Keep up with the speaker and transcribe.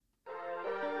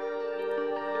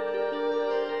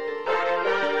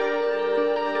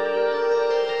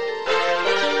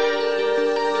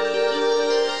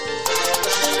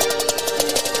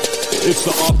It's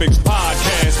the Optics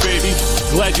Podcast, baby.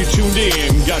 Glad you tuned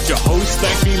in. Got your host,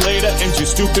 thank me later, and you're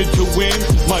stupid to win.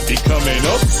 Might be coming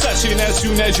up session as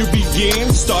soon as you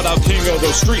begin. Start out king of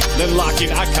the street, then lock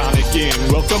in iconic in.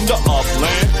 Welcome to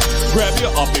Upland. Grab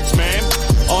your Optics, man.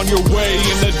 On your way,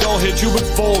 and the dough hit you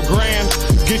with $4,000.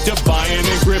 Get to buying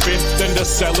and gripping, then to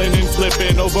selling and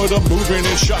flipping, over to moving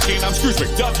and shucking. I'm Scrooge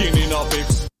McDuckin in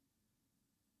Optics.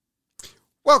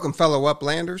 Welcome, fellow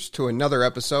Uplanders, to another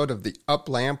episode of the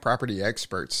Upland Property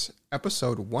Experts,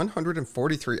 episode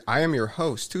 143. I am your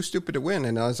host, Too Stupid to Win,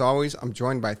 and as always, I'm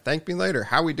joined by Thank Me Later.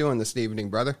 How we doing this evening,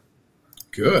 brother?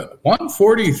 Good.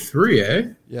 143, eh?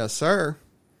 Yes, sir.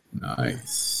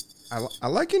 Nice. I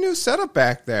like your new setup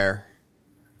back there.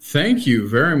 Thank you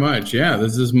very much. Yeah,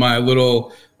 this is my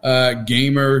little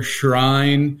gamer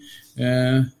shrine.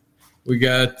 We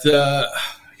got, I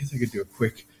guess I could do a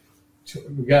quick.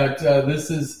 We got,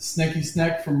 this is Sneaky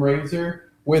Snack from Razer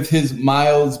with his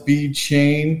Miles B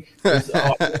chain. I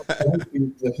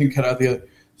think cut out the other.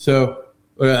 So,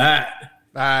 look at that.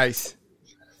 Nice.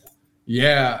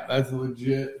 Yeah, that's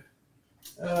legit.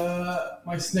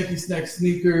 My Sneaky Snack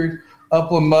sneaker,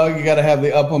 Upland mug. You got to have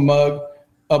the Upland mug.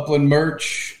 Upland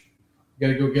merch. You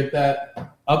got to go get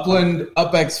that. Upland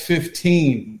UpX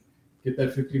 15. Get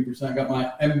that 15%. I got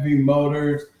my MV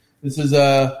Motors. This is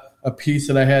a piece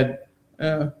that I had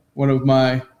one of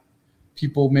my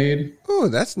people made. Oh,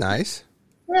 that's nice.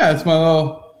 Yeah, it's my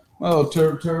little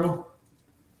turtle.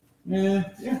 Yeah.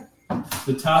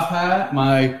 The top hat.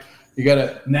 You got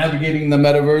to navigating the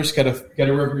metaverse. Got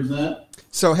to represent.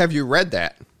 So, have you read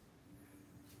that?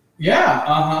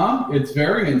 Yeah. It's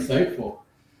very insightful.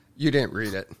 You didn't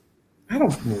read it. I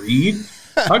don't read.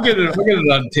 I'll get it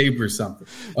on tape or something.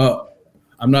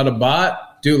 I'm not a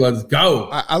bot. Dude, let's go.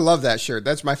 I love that shirt.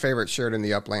 That's my favorite shirt in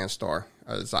the Upland store.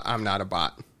 I'm not a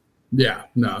bot. Yeah,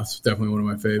 no, it's definitely one of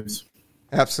my faves.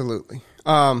 Absolutely.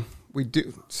 We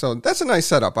do. So that's a nice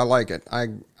setup. I like it. I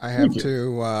have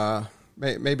to,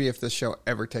 maybe if this show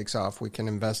ever takes off, we can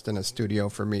invest in a studio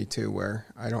for me too, where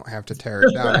I don't have to tear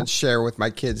it down and share with my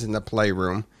kids in the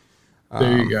playroom.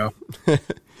 There you go.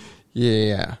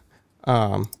 Yeah.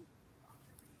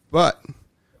 But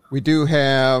we do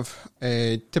have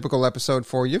a typical episode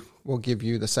for you. We'll give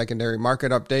you the secondary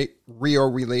market update, Rio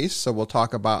release. So we'll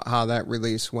talk about how that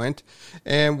release went.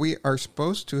 And we are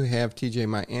supposed to have TJ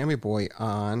Miami Boy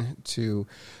on to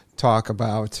talk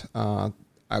about a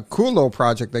cool little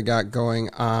project they got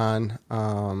going on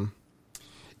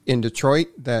in Detroit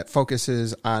that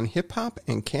focuses on hip-hop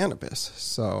and cannabis.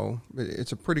 So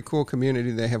it's a pretty cool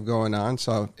community they have going on,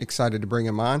 so excited to bring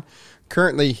him on.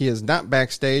 Currently, he is not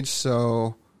backstage,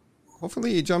 so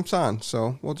hopefully he jumps on.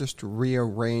 So we'll just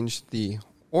rearrange the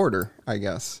order, I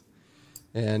guess.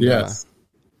 And yes.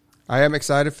 I am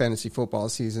excited. Fantasy football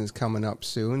season is coming up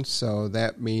soon, so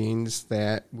that means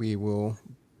that we will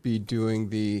be doing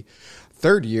the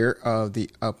third year of the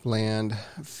Upland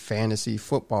Fantasy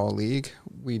Football League.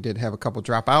 We did have a couple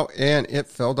drop out, and it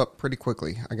filled up pretty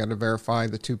quickly. I got to verify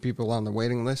the 2 people on the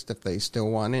waiting list if they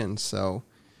still want in, so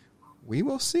we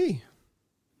will see.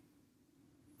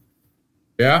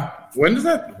 Yeah. When does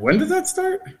that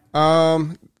start?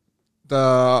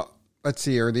 Let's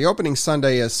see here. The opening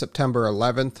Sunday is September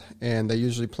 11th, and they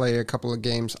usually play a couple of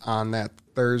games on that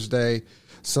Thursday,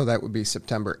 so that would be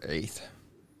September 8th.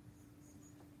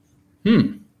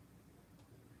 And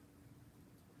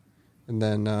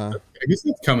then I guess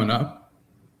it's coming up.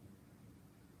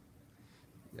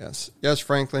 Yes,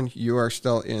 Franklin, you are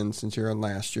still in since you're in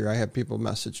last year. I had people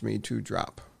message me to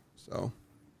drop. So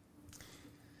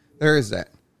there is that.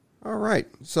 All right.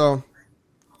 So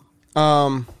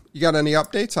you got any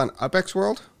updates on UpX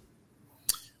World?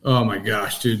 Oh my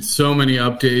gosh, dude, so many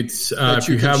updates That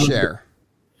you can share.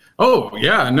 Oh,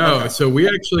 yeah, no. Okay. So we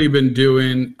actually been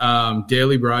doing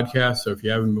daily broadcasts. So if you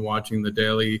haven't been watching the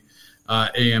daily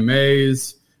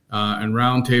AMAs and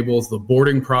roundtables, the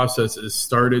boarding process is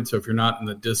started. So if you're not in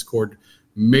the Discord,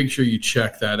 make sure you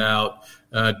check that out.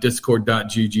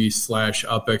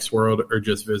 Discord.gg/UpXWorld, or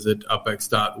just visit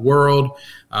upx.world,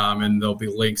 and there'll be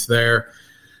links there.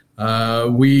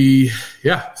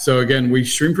 So again, we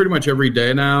stream pretty much every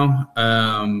day now.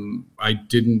 I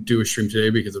didn't do a stream today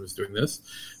because I was doing this.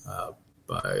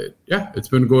 But yeah, it's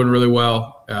been going really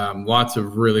well. Lots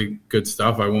of really good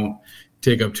stuff. I won't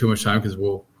take up too much time because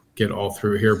we'll get all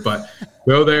through here, but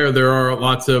go there. There are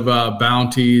lots of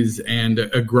bounties and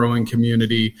a growing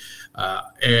community.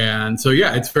 And so,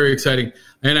 yeah, it's very exciting.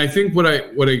 And I think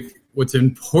what's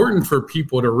important for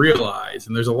people to realize,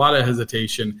 and there's a lot of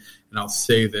hesitation, and I'll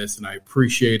say this, and I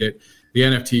appreciate it. The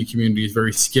NFT community is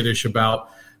very skittish about,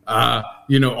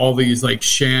 all these like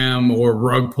sham or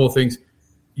rug pull things.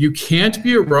 you can't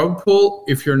be a rug pull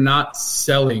if you're not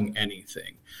selling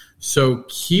anything. So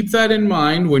keep that in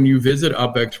mind when you visit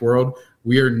UpX World.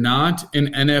 We are not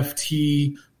an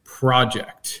NFT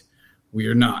project. We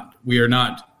are not. We are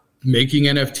not making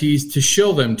NFTs to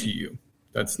shill them to you.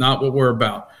 That's not what we're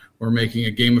about. We're making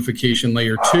a gamification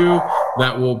layer 2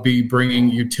 that will be bringing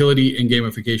utility and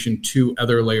gamification to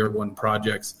other layer 1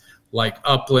 projects like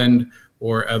Upland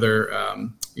or other,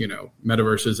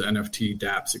 metaverses, NFT,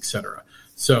 dApps, etc.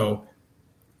 So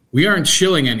we aren't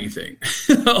shilling anything.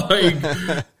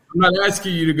 I'm not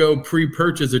asking you to go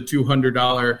pre-purchase a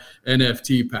 $200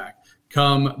 NFT pack.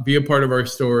 Come be a part of our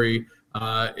story.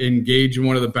 Engage in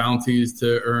one of the bounties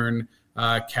to earn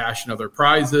cash and other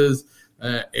prizes,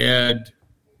 and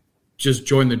just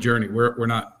join the journey. We're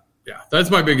not. Yeah,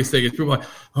 that's my biggest thing. Is people are like,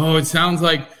 oh, it sounds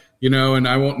like, and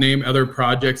I won't name other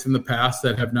projects in the past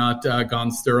that have not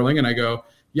gone sterling. And I go,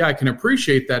 yeah, I can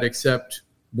appreciate that, except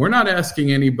we're not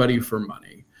asking anybody for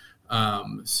money.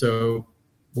 So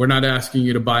we're not asking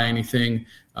you to buy anything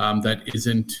that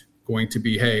isn't going to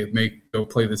be, hey, go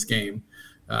play this game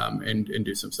and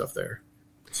do some stuff there.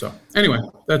 So anyway,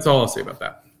 that's all I'll say about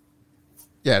that.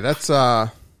 Yeah,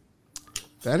 that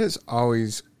is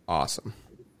always awesome.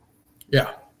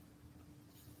 Yeah.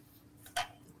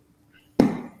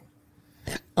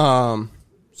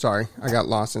 Sorry, I got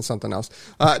lost in something else.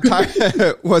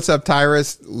 What's up,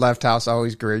 Tyrus? Left House,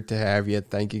 always great to have you.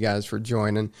 Thank you guys for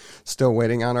joining. Still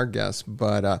waiting on our guests,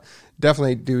 but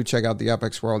definitely do check out the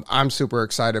UpX World. I'm super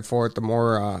excited for it. The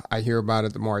more I hear about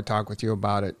it, the more I talk with you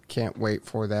about it. Can't wait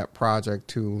for that project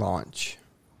to launch.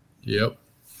 Yep.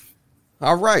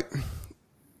 All right.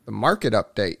 The market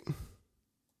update.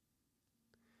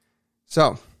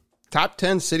 So, top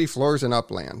 10 city floors in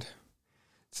Upland.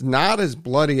 It's not as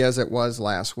bloody as it was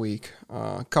last week.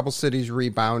 A couple cities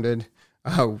rebounded.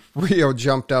 Rio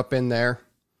jumped up in there.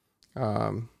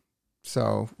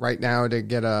 So right now to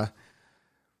get a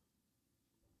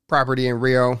property in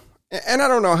Rio, and I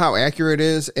don't know how accurate it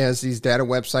is, as these data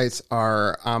websites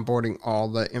are onboarding all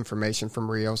the information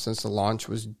from Rio since the launch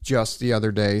was just the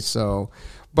other day. So,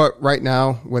 but right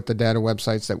now with the data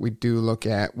websites that we do look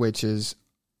at, which is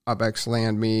UpX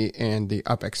LandMe and the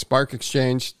UpX Spark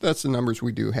Exchange, that's the numbers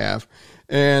we do have.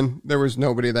 And there was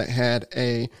nobody that had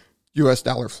a US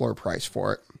dollar floor price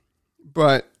for it.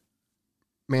 But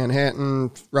Manhattan,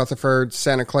 Rutherford,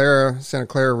 Santa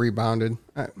Clara rebounded.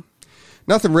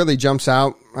 Nothing really jumps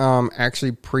out.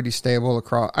 Actually pretty stable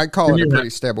across. I call it a pretty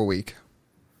stable week.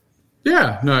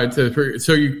 Yeah, no, it's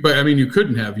you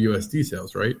couldn't have USD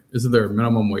sales, right? Isn't there a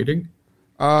minimum weighting?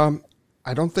 I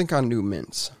don't think on new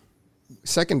mints.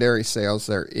 Secondary sales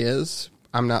there is.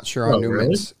 I'm not sure on new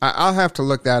mints. I'll have to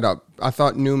look that up. I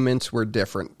thought new mints were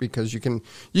different because you can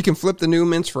flip the new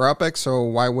mints for UpX, so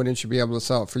why wouldn't you be able to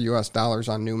sell it for US dollars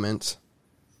on new mints?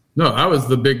 No, that was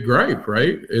the big gripe,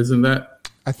 right? Wasn't that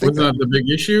the big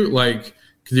issue? Like,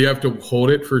 because you have to hold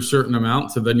it for a certain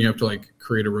amount, so then you have to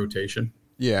create a rotation.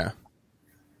 Yeah.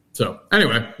 So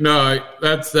anyway, no,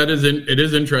 it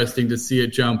is interesting to see it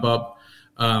jump up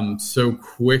so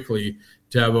quickly.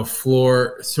 To have a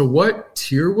floor. So what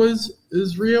tier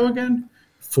is Rio again?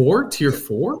 4? Tier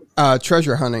 4?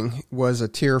 Treasure hunting was a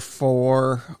tier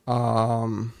 4.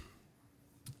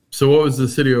 So what was the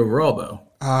city overall though?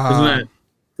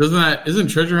 Isn't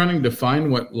treasure hunting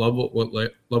define what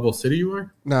level city you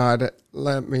are? No,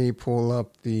 let me pull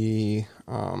up the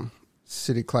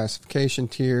city classification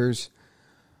tiers.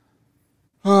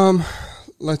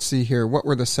 Let's see here. What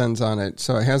were the sends on it?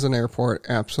 So it has an airport,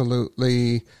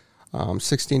 absolutely.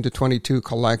 16 to 22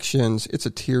 collections. It's a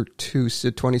tier 2,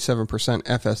 27%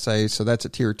 FSA, so that's a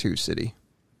tier 2 city.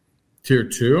 Tier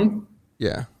 2?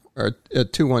 Yeah, or a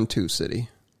 212 city.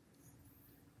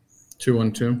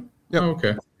 212? Yep. Oh,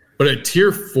 okay. But a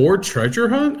tier 4 treasure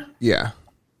hunt? Yeah.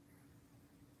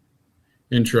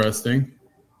 Interesting.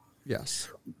 Yes.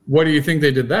 What do you think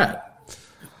they did that?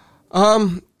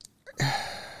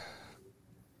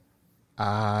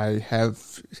 I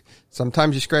have.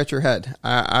 Sometimes you scratch your head.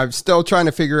 I'm still trying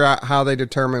to figure out how they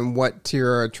determine what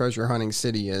tier a treasure hunting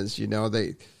city is.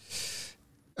 I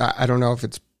don't know if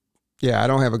it's. Yeah, I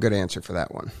don't have a good answer for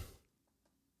that one.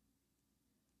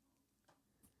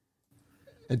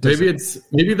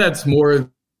 Maybe that's more.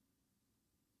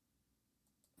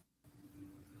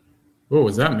 Oh,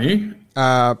 was that me?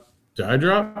 Did I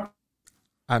drop?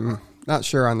 I'm not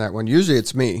sure on that one. Usually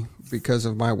it's me because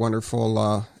of my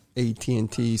wonderful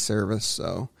AT&T service.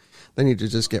 So they need to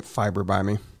just get fiber by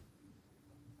me.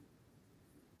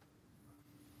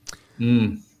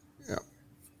 Yeah.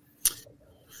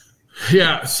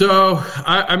 Yeah. So,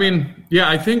 I mean, yeah,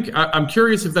 I think I'm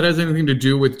curious if that has anything to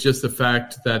do with just the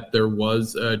fact that there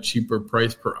was a cheaper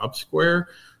price per up square.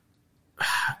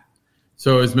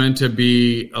 So it's meant to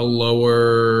be a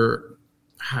lower.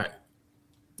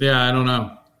 Yeah, I don't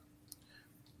know.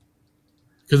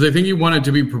 Because I think you want it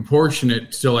to be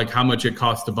proportionate to like how much it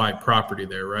costs to buy property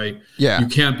there, right? Yeah. You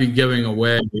can't be giving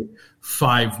away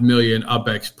 5 million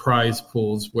UpX prize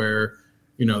pools where,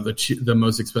 you know, the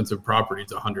most expensive property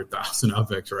is 100,000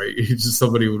 UpX, right? Just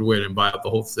somebody would win and buy out the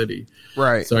whole city,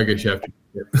 right? So I guess you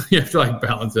have to like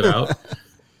balance it out.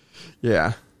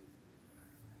 Yeah.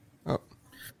 Oh.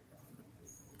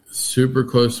 Super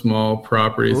close, small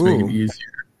properties make it easier.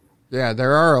 Yeah,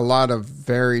 there are a lot of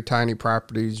very tiny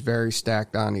properties, very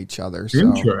stacked on each other. So.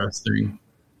 Interesting.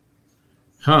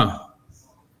 Huh.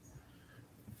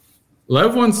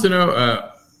 Lev wants to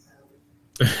know,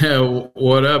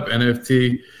 what up,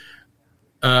 NFT?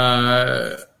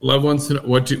 Lev wants to know,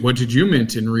 what did you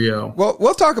mint in Rio? Well,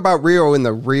 we'll talk about Rio in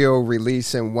the Rio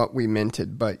release and what we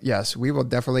minted. But yes, we will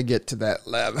definitely get to that,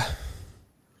 Lev.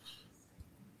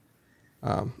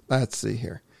 Let's see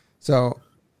here. So...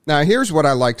 Now, here's what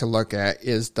I like to look at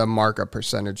is the markup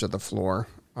percentage of the floor.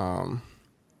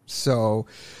 So,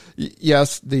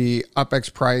 yes, the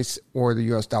UpX price or the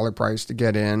US dollar price to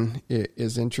get in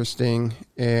is interesting.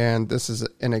 And this is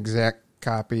an exact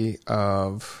copy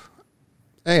of...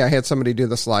 Hey, I had somebody do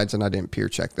the slides and I didn't peer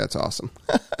check. That's awesome.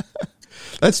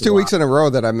 That's 2 weeks in a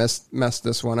row that I messed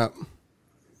this one up.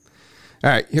 All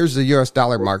right, here's the US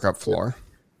dollar markup floor.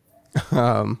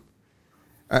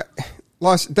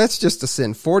 That's just a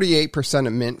sin. 48%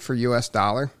 of mint for US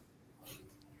dollar.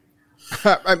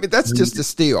 I mean, that's just a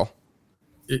steal.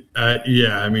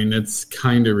 Yeah, I mean, it's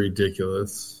kind of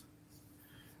ridiculous.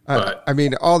 But I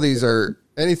mean, all these are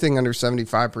anything under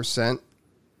 75%.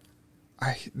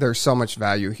 There's so much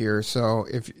value here. So,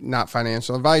 if not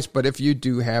financial advice, but if you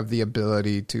do have the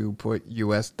ability to put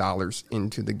US dollars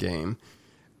into the game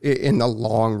in the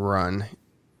long run,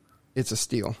 it's a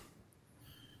steal.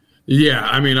 Yeah,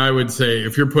 I mean, I would say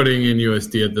if you're putting in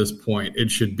USD at this point,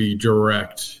 it should be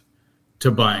direct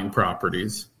to buying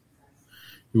properties.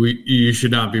 You should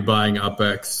not be buying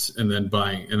UpX and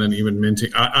then even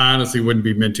minting. I honestly wouldn't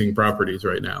be minting properties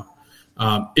right now.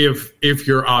 If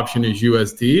your option is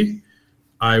USD,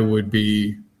 I would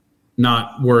be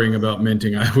not worrying about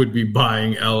minting. I would be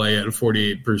buying LA at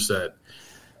 48%.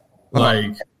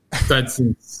 Like... That's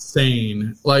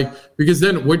insane. Like, because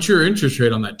then what's your interest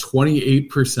rate on that?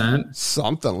 28%?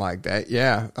 Something like that.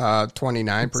 Yeah.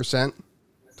 29%,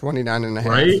 29.5%,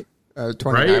 right?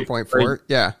 29.4%. Right?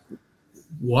 Yeah.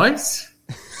 What?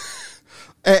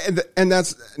 and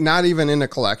that's not even in a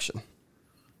collection.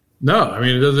 No, I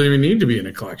mean, it doesn't even need to be in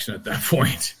a collection at that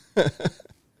point.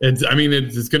 It's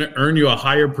going to earn you a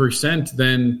higher percent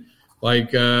than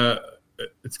like,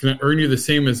 it's going to earn you the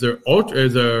same as a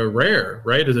rare,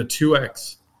 right? As a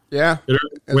 2X. Yeah.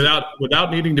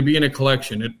 Without needing to be in a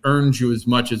collection, it earns you as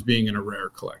much as being in a rare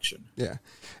collection. Yeah.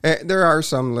 There are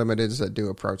some limiteds that do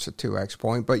approach the 2X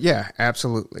point, but yeah,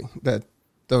 absolutely.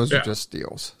 Those are just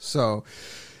steals. So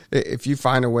if you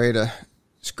find a way to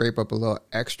scrape up a little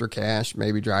extra cash,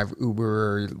 maybe drive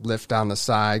Uber or Lyft on the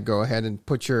side, go ahead and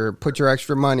put your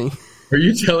extra money. Are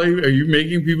you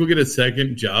making people get a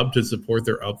second job to support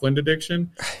their Upland addiction?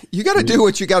 You got to do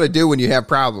what you got to do when you have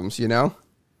problems, you know?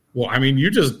 Well, I mean, you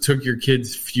just took your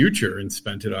kid's future and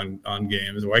spent it on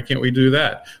games. Why can't we do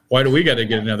that? Why do we got to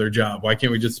get another job? Why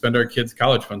can't we just spend our kids'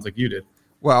 college funds like you did?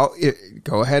 Well,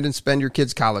 go ahead and spend your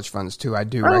kids' college funds too. I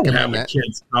do recommend recommend that.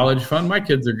 Kids' college fund. My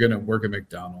kids are going to work at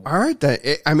McDonald's. All right.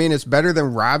 It's better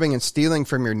than robbing and stealing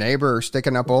from your neighbor or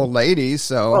sticking up old ladies.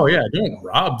 So. Oh yeah, don't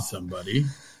rob somebody.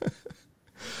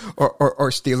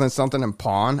 or stealing something and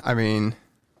pawn. I mean.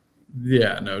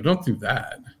 Yeah, no, don't do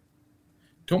that.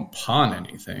 Don't pawn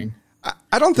anything.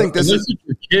 I don't think this is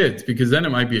for kids, because then it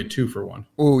might be a 2-for-1.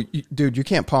 Oh, dude, you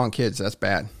can't pawn kids. That's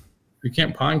bad. You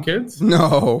can't pawn kids?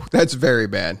 No, that's very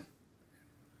bad.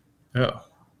 Oh.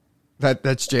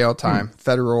 That's jail time.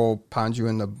 Federal pawns you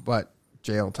in the butt.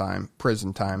 Jail time.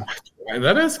 Prison time.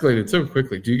 That escalated so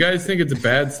quickly. Do you guys think it's a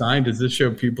bad sign? Does this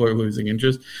show people are losing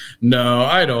interest? No,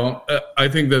 I don't. I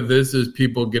think that this is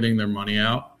people getting their money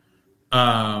out.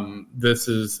 This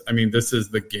is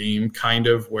the game kind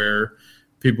of where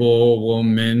people will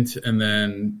mint and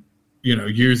then,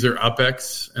 use their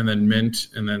UpX and then mint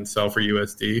and then sell for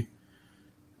USD.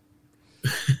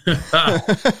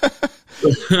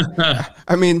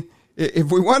 I mean,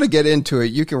 if we want to get into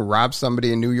it, you can rob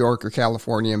somebody in New York or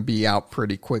California and be out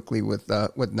pretty quickly with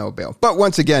no bail. But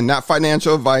once again, not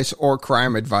financial advice or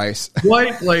crime advice.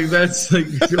 What? Like, that's like,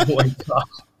 oh my God.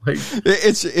 Like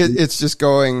it's just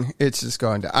going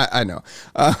to, I know.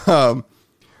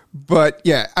 But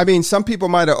yeah, I mean, some people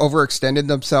might have overextended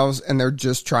themselves and they're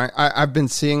just trying. I've been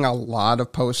seeing a lot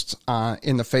of posts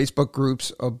in the Facebook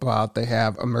groups about they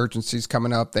have emergencies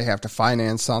coming up. They have to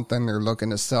finance something. They're looking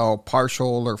to sell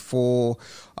partial or full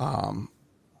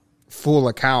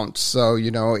accounts. So,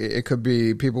 it could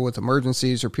be people with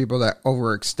emergencies or people that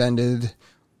overextended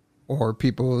or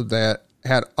people that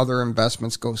had other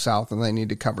investments go south and they need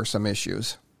to cover some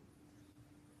issues.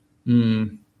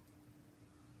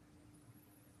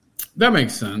 That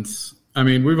makes sense. I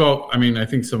mean, I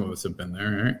think some of us have been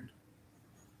there, right?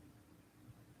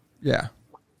 Yeah.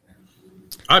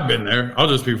 I've been there. I'll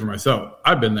just speak for myself.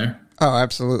 I've been there. Oh,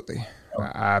 absolutely.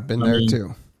 I've been there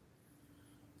too.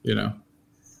 All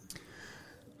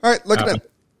right. Looking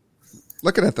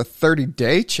at the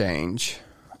 30-day change.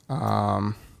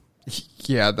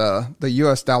 Yeah, the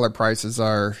US dollar prices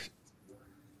are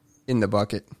in the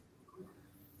bucket.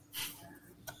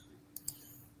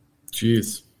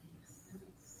 Jeez.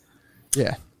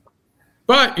 Yeah.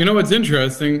 But what's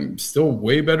interesting? Still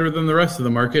way better than the rest of the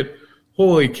market.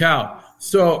 Holy cow.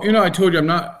 So, I told you I'm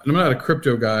not a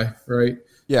crypto guy, right?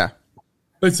 Yeah.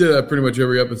 I say that pretty much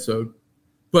every episode.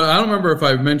 But I don't remember if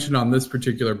I've mentioned on this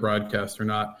particular broadcast or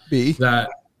not. B? That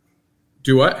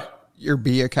do what? Your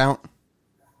B account?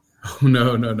 Oh,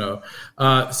 no.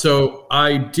 So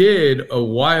I did a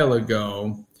while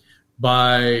ago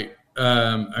I'm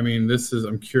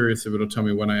curious if it'll tell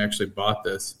me when I actually bought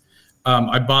this.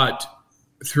 I bought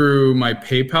through my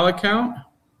PayPal account.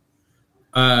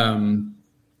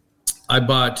 I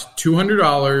bought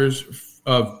 $200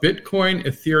 of Bitcoin,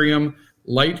 Ethereum,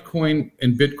 Litecoin,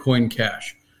 and Bitcoin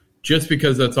Cash, just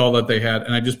because that's all that they had.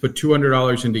 And I just put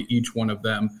 $200 into each one of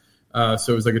them.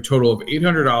 So it was like a total of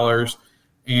 $800.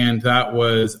 And that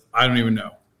was, I don't even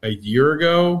know, a year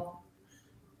ago.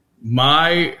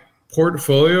 My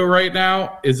portfolio right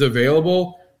now is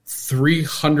available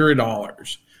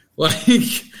 $300. Like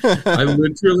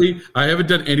I haven't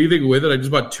done anything with it. I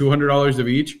just bought $200 of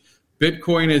each.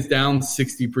 Bitcoin is down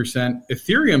 60%.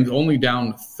 Ethereum's only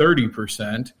down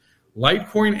 30%.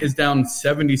 Litecoin is down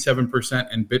 77%,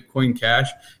 and Bitcoin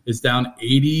Cash is down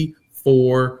 84%.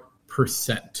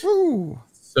 Ooh.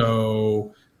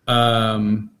 So,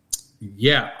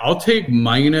 yeah, I'll take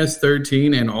minus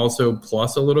 13 and also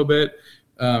plus a little bit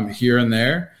here and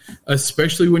there,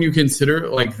 especially when you consider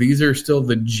like these are still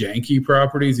the janky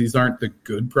properties. These aren't the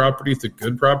good properties. The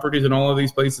good properties in all of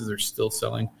these places are still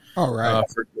selling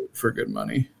for good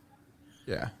money.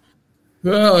 Yeah.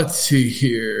 Well, let's see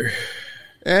here.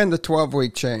 And the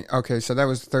 12-week change. Okay, so that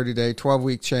was the 30-day,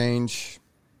 12-week change.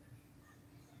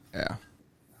 Yeah.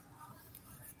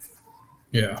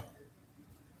 Yeah.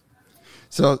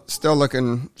 So still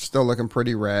looking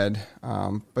pretty red.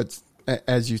 But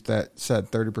as you said,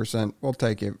 30%, we'll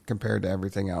take it compared to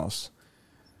everything else.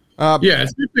 Yeah,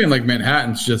 especially in like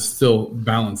Manhattan's just still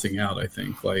balancing out, I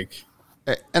think.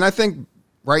 And I think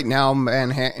right now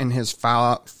Manhattan has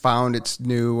found its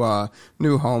new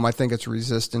home. I think its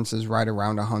resistance is right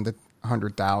around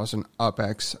 100,000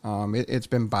 UPX. It's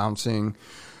been bouncing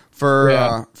for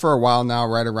a while now,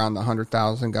 right around the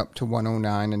 100,000, up to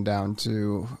 109 and down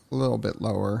to a little bit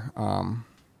lower.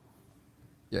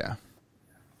 Yeah.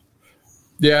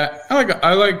 Yeah,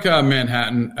 I like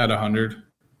Manhattan at 100.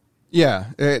 Yeah,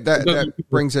 that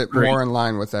brings it more in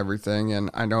line with everything. And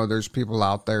I know there's people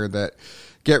out there that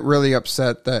get really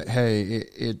upset that, hey,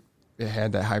 it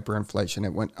had that hyperinflation.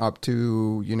 It went up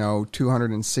to,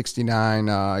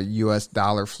 $269 US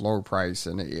dollar floor price,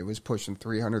 and it was pushing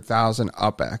 300,000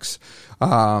 UPX.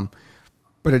 But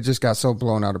it just got so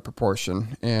blown out of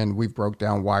proportion, and we broke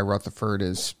down why Rutherford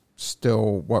is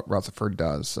still what Rutherford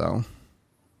does. So.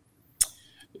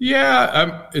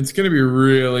 Yeah, it's going to be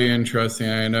really interesting.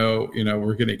 I know,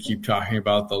 we're going to keep talking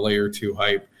about the layer 2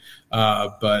 hype,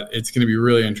 but it's going to be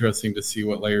really interesting to see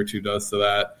what layer 2 does to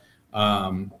that.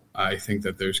 I think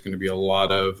that there's going to be a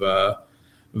lot of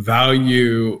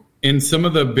value in some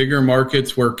of the bigger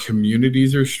markets where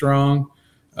communities are strong.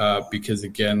 Because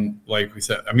again, like we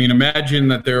said, I mean, imagine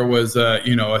that there was a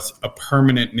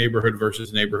permanent neighborhood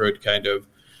versus neighborhood kind of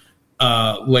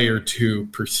layer 2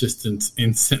 persistence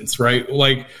instance, right?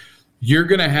 Like you're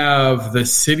going to have the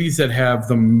cities that have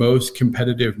the most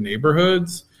competitive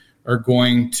neighborhoods are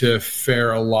going to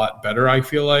fare a lot better, I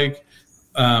feel like,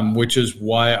 which is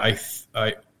why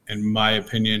I in my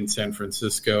opinion, San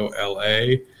Francisco,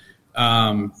 LA,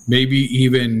 maybe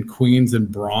even Queens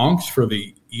and Bronx for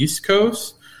the East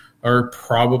Coast are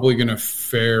probably going to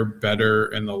fare better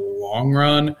in the long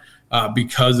run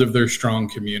because of their strong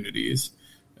communities.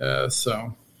 Oh,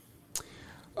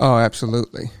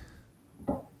 absolutely.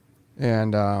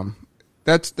 And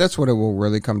that's what it will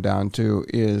really come down to,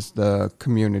 is the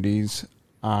communities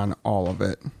on all of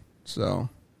it. So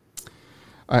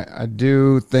I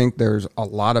do think there's a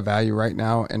lot of value right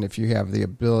now, and if you have the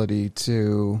ability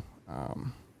to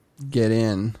get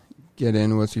in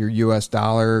with your US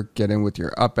dollar, get in with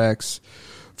your UpX,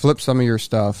 flip some of your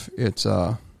stuff, it's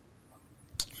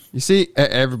you see,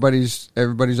 everybody's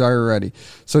already ready.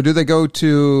 So do they go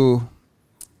to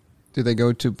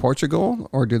Portugal,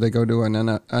 or do they go to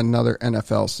another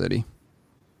NFL city?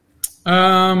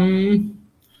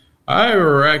 I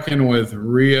reckon with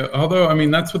Rio, although, I mean,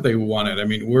 that's what they wanted. I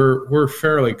mean, we're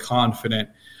fairly confident.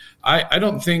 I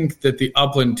don't think that the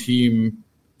Upland team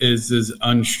is as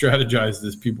unstrategized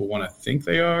as people want to think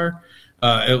they are,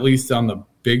 at least on the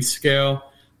big scale.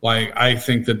 Like, I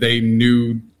think that they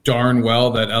knew darn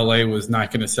well that LA was not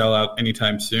going to sell out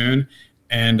anytime soon.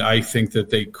 And I think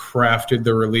that they crafted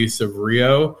the release of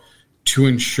Rio to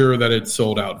ensure that it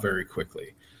sold out very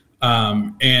quickly.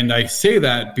 And I say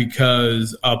that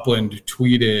because Upland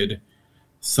tweeted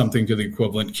something to the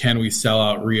equivalent, can we sell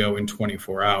out Rio in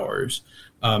 24 hours?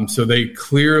 So they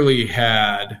clearly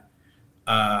had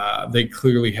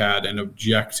an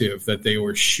objective that they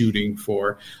were shooting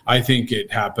for. I think it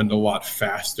happened a lot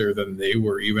faster than they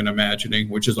were even imagining,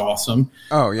 which is awesome.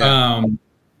 Oh, yeah.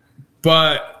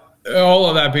 But all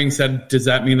of that being said, does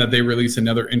that mean that they release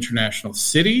another international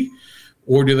city,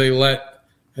 or do they let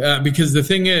because the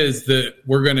thing is that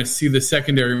we're going to see the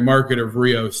secondary market of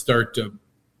Rio start to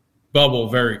bubble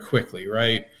very quickly,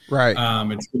 right? Right.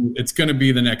 It's going to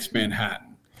be the next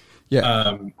Manhattan. Yeah.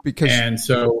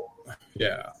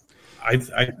 I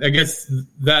guess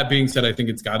that being said, I think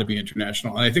it's got to be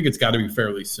international, and I think it's got to be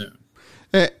fairly soon.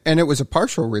 And it was a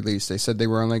partial release. They said they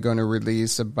were only going to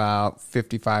release about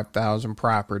 55,000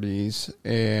 properties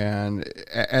and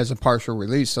as a partial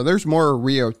release. So there's more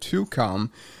Rio to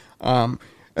come. And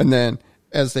then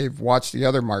as they've watched the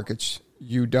other markets,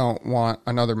 you don't want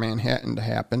another Manhattan to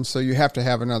happen. So you have to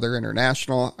have another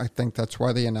international. I think that's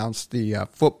why they announced the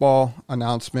football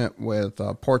announcement with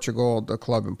Portugal, the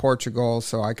club in Portugal.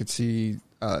 So I could see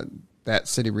that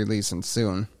city releasing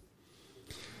soon.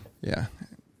 Yeah.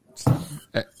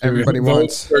 Everybody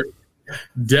wants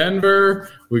Denver.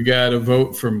 We got a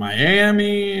vote for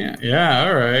Miami. Yeah,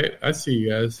 all right. I see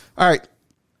you guys. All right.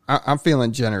 I'm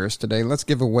feeling generous today. Let's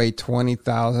give away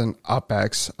 20,000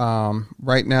 UpX.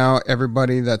 Right now,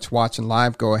 everybody that's watching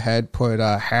live, go ahead, put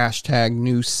a hashtag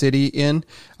new city in.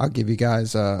 I'll give you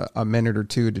guys a minute or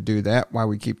two to do that while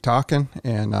we keep talking,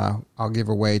 and I'll give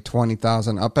away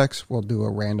 20,000 UpX. We'll do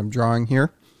a random drawing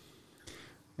here.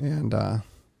 And,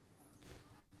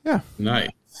 yeah.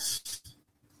 Nice.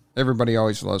 Everybody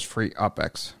always loves free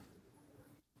UpX.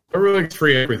 Everybody likes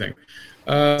free everything.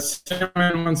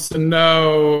 Simon wants to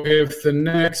know if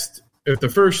the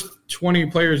first 20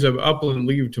 players of Upland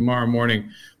leave tomorrow morning,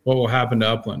 what will happen to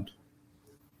Upland?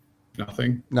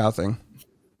 Nothing.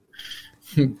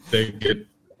 They get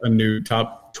a new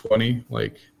top 20.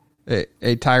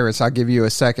 Hey, Tyrus, I'll give you a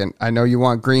second. I know you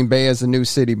want Green Bay as a new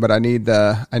city, but I need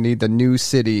the new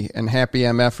city, and happy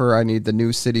MFer, I need the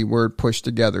new city word pushed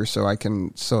together so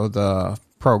the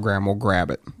program will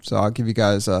grab it. So I'll give you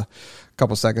guys a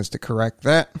couple seconds to correct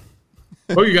that.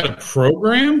 Oh, you got a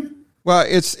program? Well,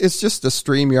 it's just a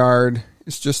StreamYard.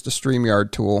 It's just a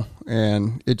StreamYard tool,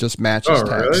 and it just matches text.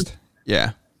 Really?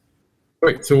 Yeah.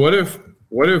 Wait, so what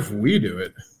if we do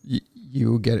it?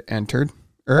 You get entered.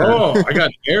 Oh, I got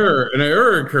an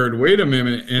error occurred. Wait a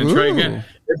minute and try again.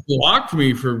 It blocked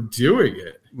me from doing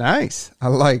it. Nice. I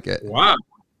like it. Wow.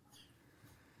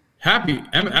 Happy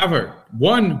MFer.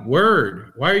 One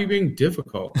word. Why are you being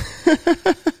difficult?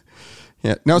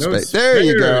 Yeah, no space. There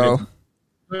you go.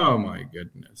 Oh my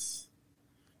goodness.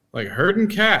 Like herding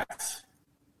cats.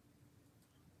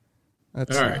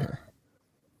 That's all right.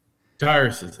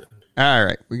 Tyrus is it. All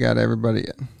right. We got everybody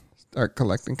in. Start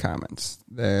collecting comments.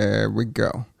 There we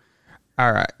go.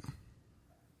 All right.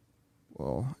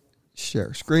 We'll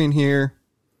share screen here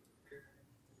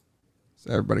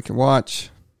so everybody can watch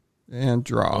and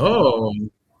draw. Oh,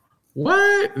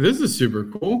 what? This is super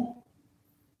cool.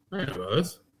 I know about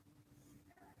this.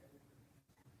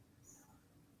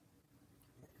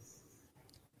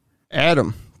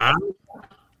 Adam,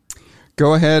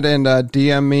 go ahead and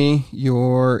DM me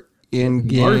your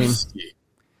in-game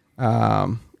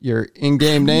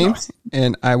name,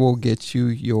 and I will get you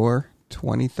your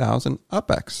 20,000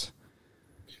 UpX.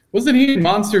 Wasn't he in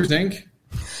Monsters, Inc.?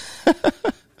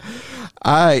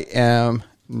 I am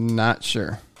not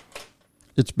sure.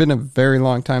 It's been a very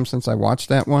long time since I watched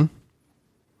that one.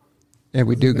 And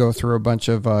we do go through a bunch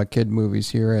of kid movies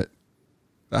here at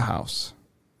the house.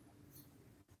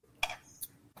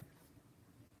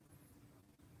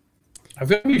 I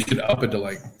feel like you should up it to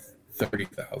like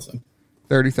 30,000.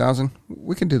 30,000.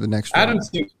 We can do the next one. Adam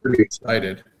seems pretty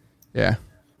excited. Yeah.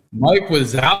 Mike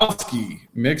Wazowski,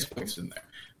 mixed place in there.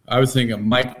 I was thinking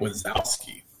Mike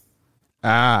Wazowski.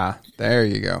 Ah, there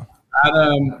you go.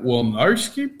 Adam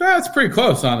Wolnarski? That's pretty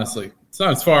close, honestly. It's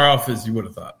not as far off as you would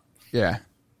have thought. Yeah.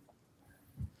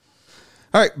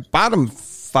 All right, bottom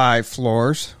 5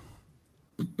 floors.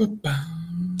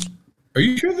 Are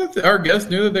you sure that our guests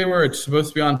knew that they were supposed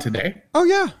to be on today? Oh,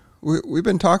 yeah. We've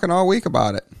been talking all week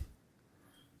about it.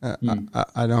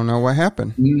 I don't know what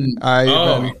happened.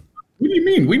 What do you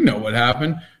mean? We know what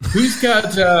happened. Who's got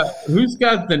the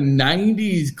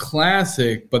 90s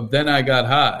classic, but then I got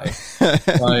high?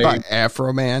 Like, by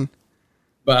Afro Man.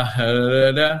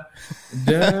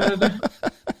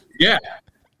 Yeah.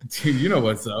 Dude, you know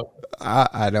what's up.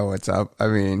 I know what's up. I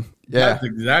mean, yeah. That's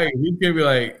exactly. He's going to be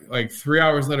like 3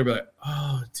 hours later, be like,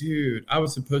 oh, dude, I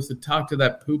was supposed to talk to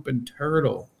that pooping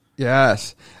turtle.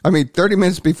 Yes. I mean, 30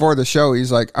 minutes before the show,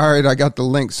 he's like, all right, I got the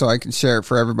link so I can share it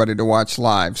for everybody to watch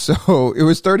live. So it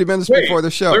was 30 minutes before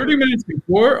the show. 30 minutes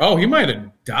before? Oh, he might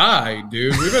have died,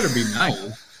 dude. We better be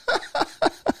nice.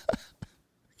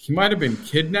 He might have been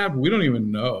kidnapped. We don't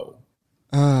even know.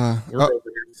 We're over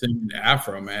here singing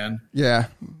Afro Man. Yeah.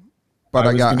 But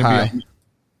I got high.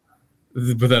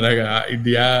 But then I got,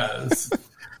 yes.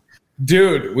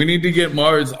 Dude, we need to get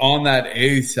Mars on that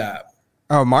ASAP.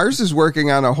 Oh, Mars is working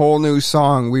on a whole new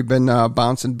song. We've been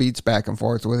bouncing beats back and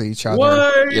forth with each other.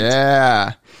 What?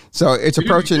 Yeah. So it's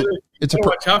approaching.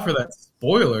 Watch out for that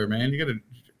spoiler, man. You got to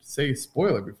say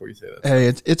spoiler before you say that. Hey,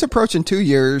 it's approaching 2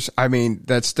 years. I mean,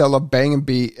 that's still a banging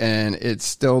beat, and it's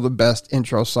still the best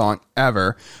intro song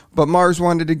ever. But Mars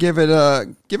wanted to give it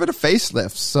a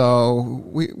facelift, so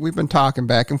we've been talking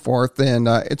back and forth, and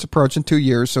it's approaching 2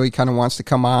 years. So he kind of wants to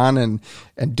come on and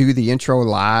do the intro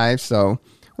live. So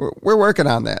we're working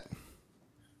on that.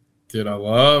 Dude, I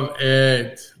love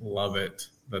it. Love it.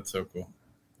 That's so cool.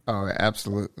 Oh,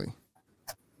 absolutely.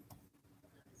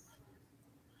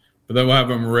 But then we'll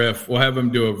have him riff. We'll have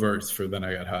him do a verse for Then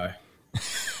I Got High.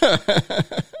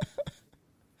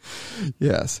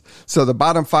 Yes. So the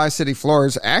bottom 5 city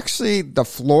floors, actually the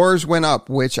floors went up,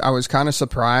 which I was kind of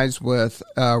surprised with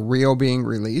Rio being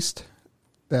released,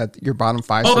 that your bottom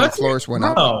 5 city floors went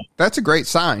up. That's a great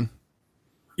sign.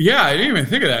 Yeah, I didn't even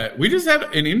think of that. We just had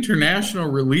an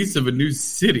international release of a new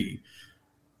city,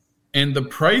 and the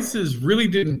prices really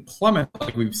didn't plummet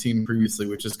like we've seen previously,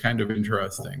 which is kind of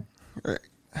interesting.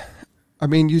 I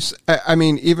mean,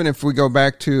 even if we go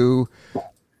back to,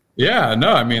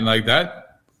 like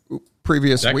that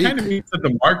previous week, that kind of means that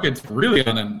the market's really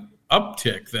on an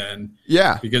uptick then.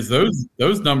 Yeah, because those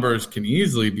numbers can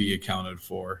easily be accounted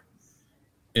for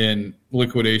in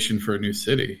liquidation for a new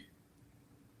city.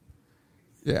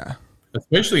 Yeah,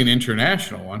 especially an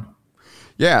international one.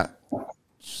 Yeah,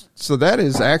 so that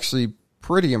is actually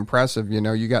pretty impressive. You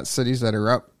know, you got cities that are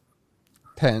up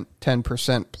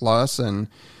 10% plus, and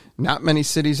not many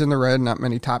cities in the red, not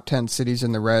many top 10 cities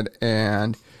in the red,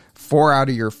 and 4 out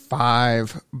of your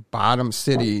 5 bottom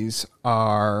cities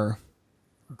are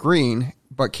green,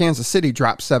 but Kansas City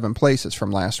dropped 7 places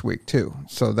from last week too.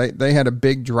 So they had a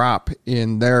big drop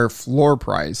in their floor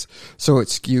price. So it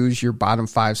skews your bottom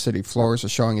 5 city floors are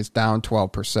showing it's down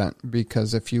 12%,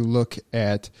 because if you look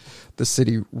at the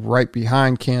city right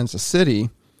behind Kansas City,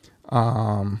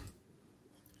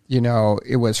 you know,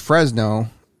 it was Fresno,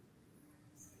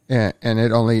 and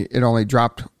it only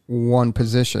dropped 1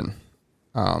 position.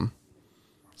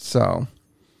 So,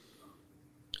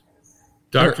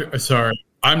 sorry,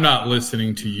 I'm not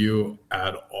listening to you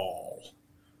at all.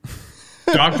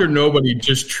 Dr. Nobody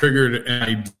just triggered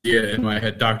an idea in my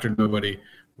head. Dr. Nobody,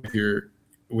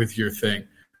 with your thing.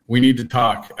 We need to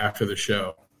talk after the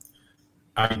show.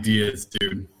 Ideas,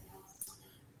 dude.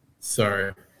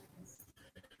 Sorry.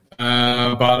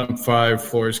 Bottom 5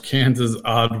 floors. Kansas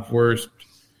odd, worst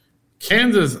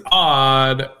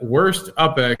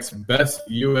UpX, best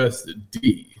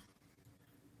USD.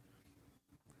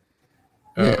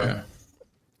 Yeah.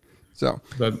 So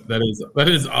that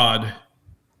is odd.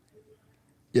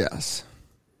 Yes.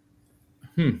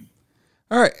 All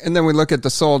right, and then we look at the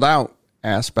sold out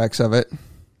aspects of it.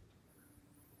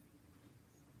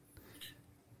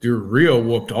 Dude, Rio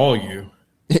whooped all you.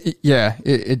 Yeah,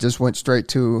 it just went straight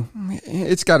to.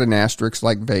 It's got an asterisk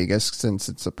like Vegas since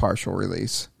it's a partial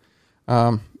release.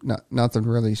 Nothing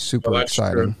really super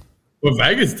exciting. True. Well,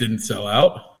 Vegas didn't sell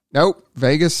out. Nope,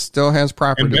 Vegas still has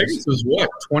properties. And Vegas was what,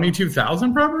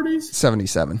 22,000 properties?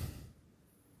 77.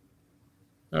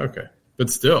 Okay, but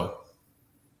still.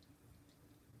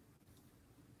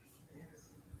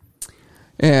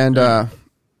 And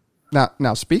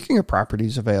now speaking of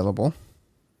properties available,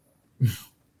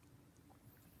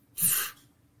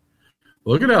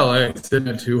 Look at LA sitting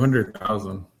at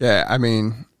 200,000. Yeah, I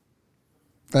mean,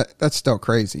 that's still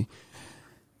crazy.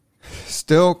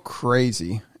 Still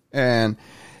crazy. And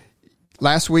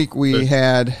last week we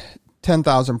had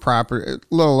 10,000 property, a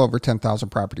little over 10,000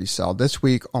 properties sold. This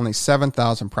week only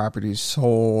 7,000 properties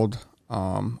sold.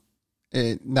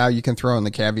 Now you can throw in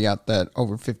the caveat that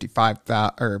over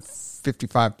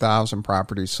 55,000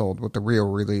 properties sold with the Rio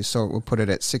release, so it will put it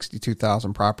at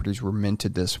 62,000 properties were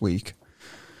minted this week,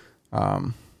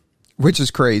 which is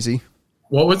crazy.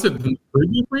 What was it the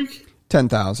previous week?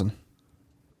 10,000.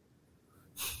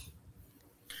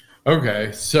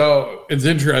 Okay, so it's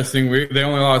interesting. They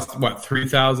only lost,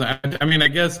 3,000? I mean, I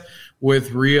guess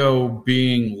with Rio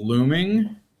being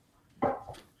looming,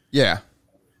 yeah,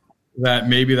 that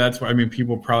maybe that's why. I mean,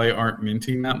 people probably aren't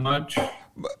minting that much.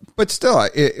 But still,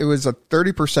 it was a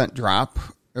 30% drop,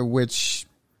 which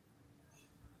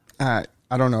I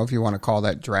don't know if you want to call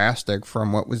that drastic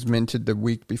from what was minted the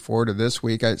week before to this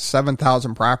week.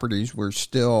 7,000 properties were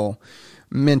still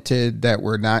minted that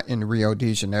were not in Rio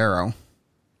de Janeiro.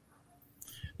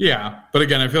 Yeah, but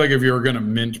again, I feel like if you were going to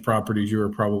mint properties, you were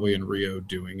probably in Rio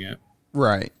doing it.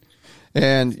 Right.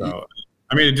 And so,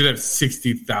 I mean, it did have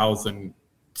 60,000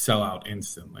 sell out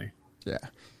instantly. Yeah.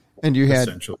 And you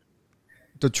had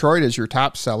Detroit as your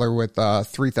top seller with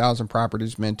 3,000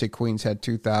 properties minted. Queens had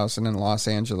 2,000, and Los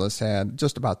Angeles had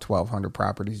just about 1,200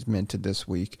 properties minted this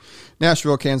week.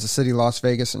 Nashville, Kansas City, Las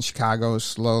Vegas, and Chicago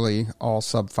slowly all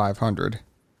sub 500.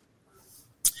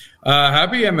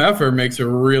 Happy MFer makes a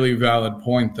really valid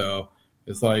point, though.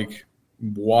 It's like,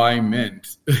 why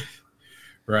mint?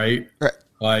 Right?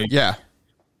 Like, yeah.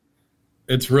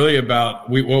 It's really about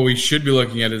what we should be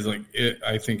looking at is like,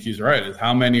 I think he's right, is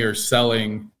how many are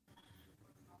selling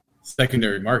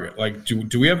secondary market. Like,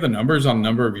 do we have the numbers on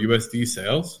number of USD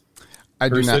sales? I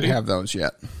do not have those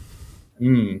yet.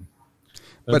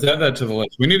 Let's add that to the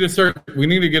list. We need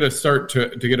to get a start to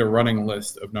get a running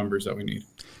list of numbers that we need.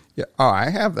 Yeah. Oh, I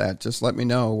have that. Just let me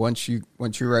know once you're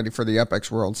ready for the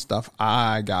UpX World stuff.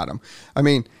 I got them. I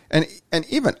mean, and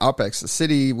even UpX, the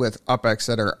city with UpX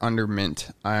that are under mint,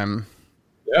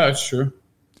 yeah, that's true.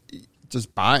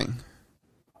 Just buying.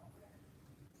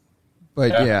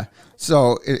 But yeah,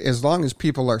 so as long as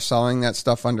people are selling that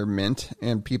stuff under mint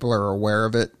and people are aware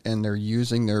of it and they're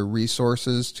using their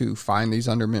resources to find these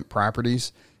under mint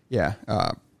properties, yeah,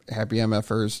 Happy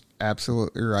MFers,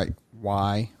 absolutely right.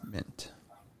 Why mint?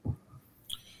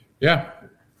 Yeah.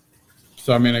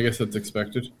 So, I mean, I guess that's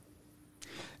expected.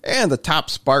 And the top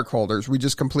Spark holders, we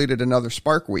just completed another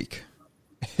Spark week.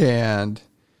 And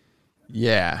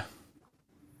yeah.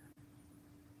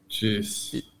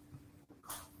 Jeez.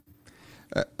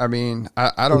 I mean,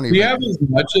 I don't even. We have as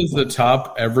much as the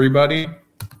top everybody.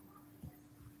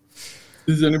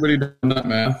 Has anybody done that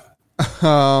math?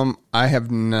 I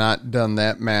have not done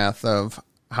that math of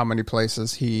how many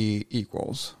places he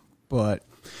equals. But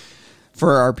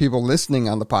for our people listening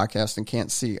on the podcast and can't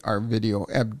see our video,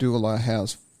 Abdullah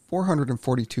has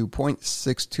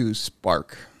 442.62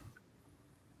 Spark.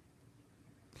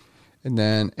 And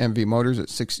then MV Motors at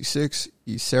 66,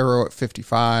 eCero at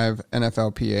 55,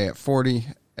 NFLPA at 40,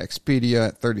 Expedia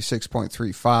at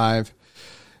 36.35,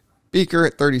 Beaker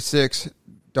at 36,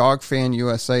 Dogfan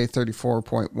USA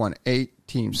 34.18,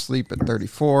 Team Sleep at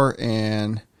 34,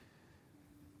 and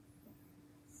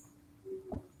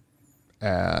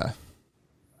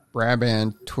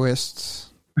Brabant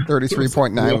Twists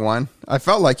 33.91. I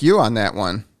felt like you on that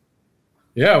one.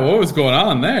 Yeah, what was going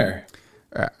on there?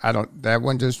 That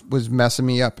one just was messing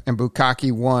me up. And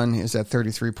Bukaki 1 is at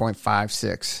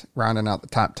 33.56, rounding out the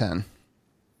top 10.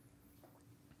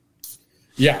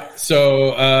 Yeah,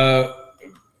 so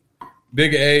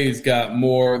Big A's got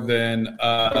more than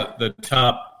the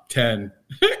top 10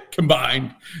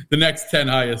 combined, the next 10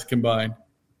 highest combined.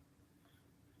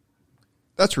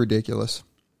 That's ridiculous.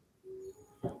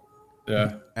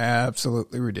 Yeah.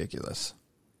 Absolutely ridiculous.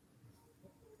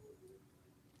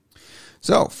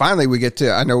 So finally we get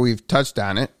to, I know we've touched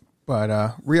on it,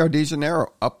 but Rio de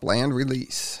Janeiro Upland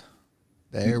release.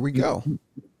 There we go.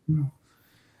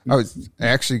 I was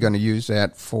actually going to use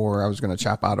that I was going to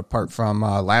chop out a part from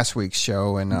last week's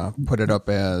show and put it up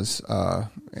as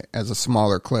a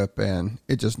smaller clip, and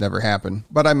it just never happened.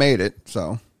 But I made it,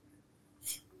 so.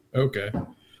 Okay.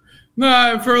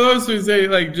 No, for those who say,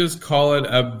 like, just call it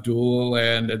Abdullah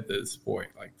Land at this point.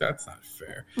 Like, that's not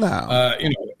fair. No.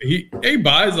 He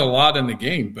buys a lot in the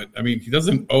game, but, I mean, he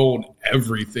doesn't own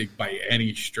everything by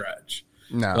any stretch.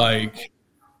 No. Like,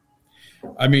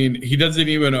 I mean, he doesn't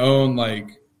even own,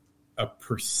 like, a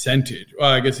percentage.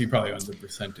 Well, I guess he probably owns a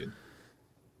percentage.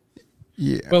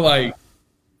 Yeah. But, like,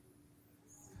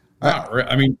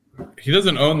 I mean, he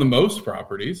doesn't own the most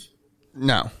properties.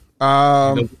 No. He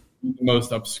doesn't own the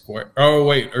most up square. Oh,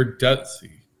 wait. Or does he?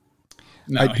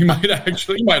 No, he might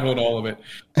hold all of it.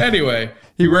 Anyway.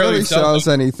 He rarely sells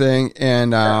anything.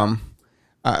 And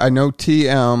I know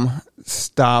TM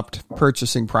stopped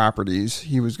purchasing properties.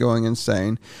 He was going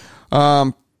insane.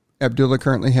 Abdullah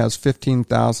currently has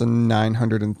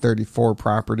 15,934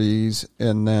 properties.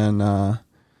 And then...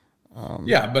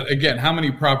 yeah, but again, how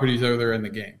many properties are there in the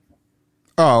game?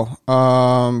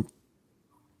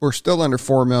 We're still under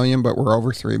 4 million, but we're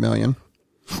over 3 million.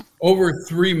 Over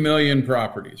 3 million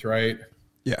properties, right?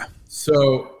 Yeah.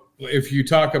 So if you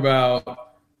talk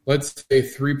about, let's say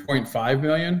 3.5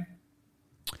 million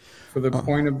for the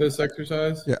point of this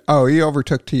exercise. Yeah. Oh, he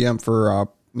overtook TM for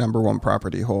number one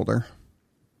property holder.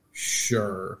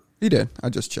 Sure. He did. I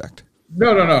just checked.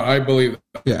 No. I believe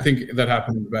that. Yeah. I think that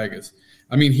happened in Vegas.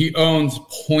 I mean, he owns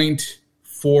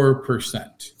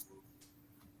 0.4%.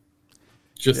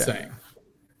 Just saying.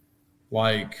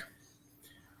 Like,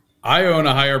 I own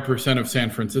a higher percent of San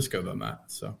Francisco than that.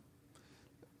 So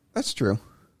that's true.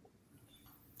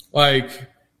 Like,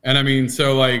 and I mean,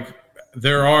 so like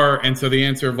there are, and so the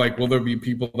answer of like, will there be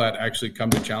people that actually come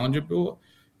to challenge Abdullah?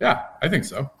 Yeah, I think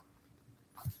so.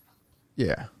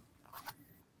 Yeah.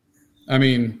 I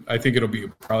mean, I think it'll be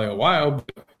probably a while,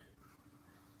 but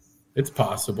it's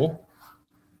possible.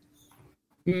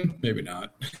 Maybe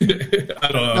not. I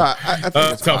don't know. No, I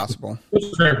think it's possible.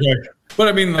 But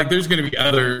I mean, like, there's going to be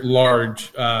other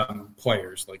large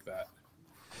players like that.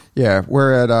 Yeah,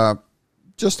 we're at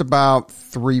just about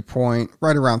right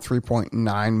around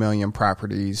 3.9 million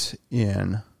properties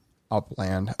in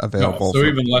Upland available. So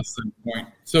even less than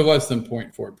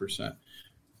 0.4%,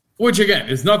 which again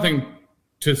is nothing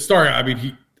to start. I mean,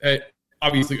 he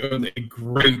obviously owns a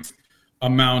great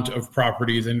amount of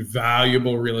properties and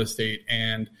valuable real estate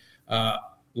and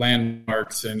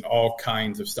landmarks and all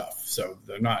kinds of stuff. So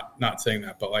they're not saying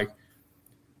that, but like,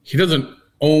 he doesn't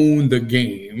own the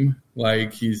game.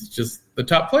 Like, he's just the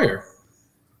top player.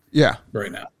 Yeah.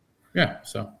 Right now. Yeah.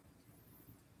 So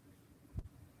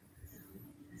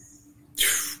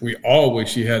we all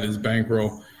wish he had his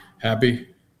bankroll. Happy.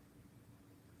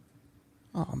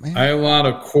 Oh man. I have a lot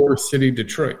of core city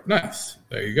Detroit. Nice.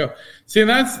 There you go. See, and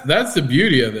that's the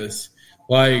beauty of this.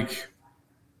 Like,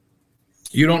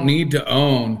 you don't need to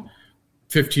own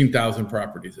 15,000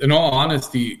 properties. In all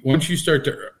honesty, once you start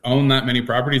to own that many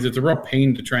properties, it's a real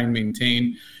pain to try and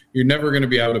maintain. You're never going to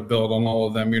be able to build on all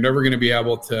of them. You're never going to be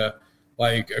able to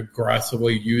like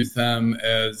aggressively use them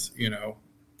as,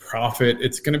 profit.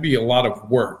 It's going to be a lot of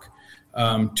work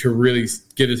to really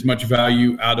get as much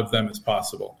value out of them as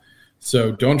possible.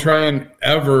 So don't try and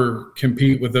ever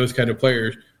compete with those kind of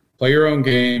players. Play your own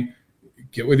game,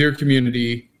 get with your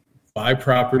community, buy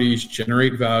properties,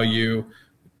 generate value,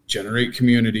 generate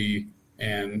community,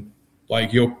 and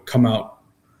like you'll come out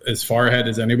as far ahead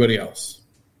as anybody else.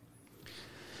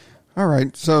 All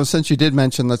right. So since you did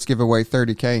mention let's give away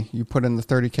 30K, you put in the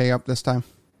 30K up this time?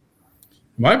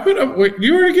 Why put up? Wait,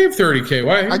 you already gave 30K.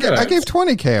 Why? I gave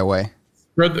 20K away.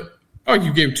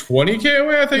 You gave 20K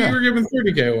away? I thought you were giving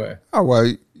 30K away. Oh, well,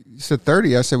 you said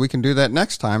 30. I said we can do that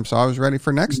next time, so I was ready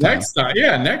for next time. Next time.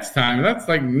 Yeah, next time. That's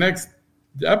like next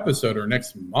episode or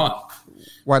next month.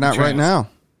 Why not right now?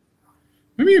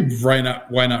 Maybe why not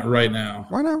right now?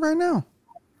 Why not right now?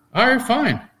 All right,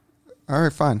 fine. All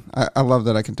right, fine. I love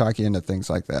that I can talk you into things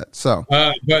like that. So,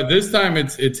 but this time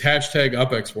it's hashtag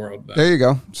UpXWorld. Then. There you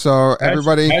go. So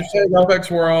everybody, hashtag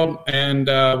UpXWorld, and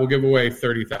we'll give away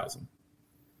 30,000.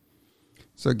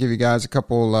 So I'll give you guys a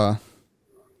couple, a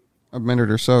minute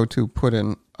or so to put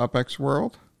in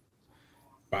UpXWorld.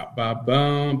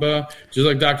 Just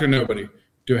like Dr. Nobody.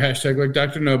 Do a hashtag like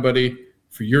Dr. Nobody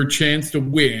for your chance to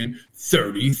win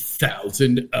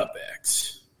 30,000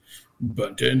 UpX.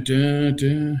 Dun, dun,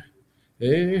 dun.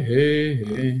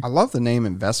 Hey. I love the name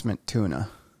Investment Tuna.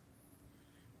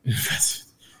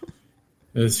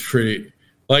 That's pretty.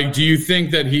 Like, do you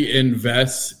think that he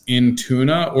invests in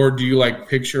tuna, or do you like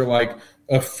picture like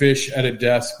a fish at a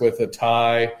desk with a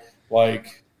tie,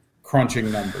 like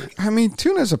crunching numbers? I mean,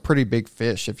 tuna's a pretty big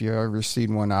fish if you ever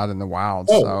seen one out in the wild.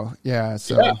 Oh.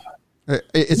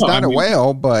 It's not a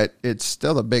whale, but it's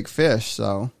still a big fish.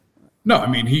 So no, I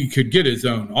mean, he could get his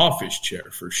own office chair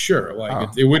for sure.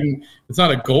 Like it wouldn't. It's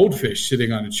not a goldfish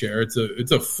sitting on a chair. It's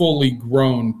a fully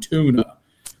grown tuna.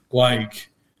 Like,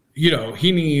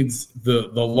 he needs the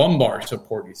lumbar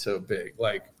support. He's so big.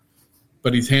 Like,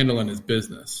 but he's handling his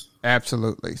business.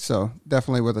 Absolutely. So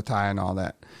definitely with a tie and all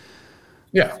that.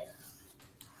 Yeah.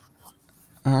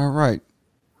 All right.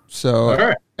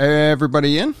 So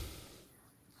everybody in?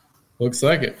 Looks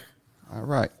like it. All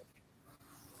right.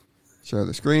 Share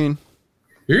the screen.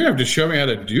 You're going to have to show me how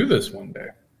to do this one day.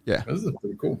 Yeah. This is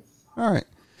pretty cool. All right.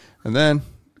 And then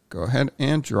go ahead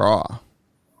and draw.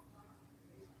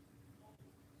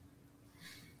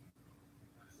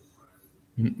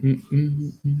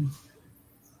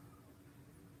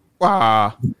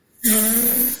 Wow.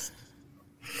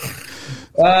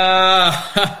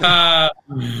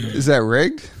 Is that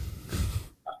rigged?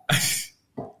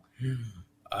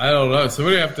 I don't know.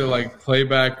 Somebody have to like play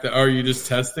back the. Are you just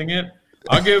testing it?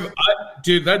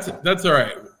 Dude. That's all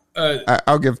right.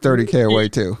 I'll give 30K away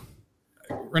too.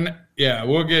 Yeah,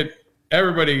 we'll get.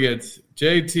 Everybody gets.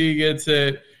 JT gets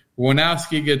it.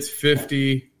 Wanowski gets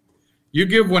 50. You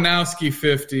give Wanowski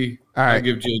 50. All right. I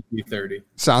give JT 30.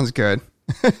 Sounds good.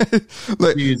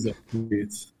 Look,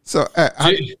 so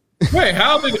wait,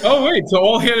 how did? Oh wait, so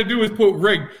all he had to do was put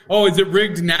rigged. Oh, is it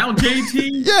rigged now,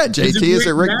 JT? Yeah, JT, is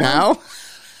it rigged now?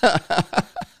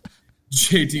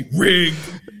 JT rigged,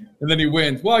 and then he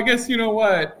wins. Well, I guess you know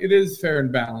what? It is fair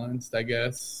and balanced. I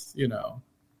guess All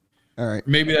right.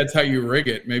 Maybe that's how you rig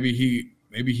it. Maybe he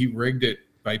rigged it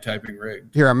by typing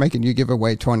rigged. Here, I'm making you give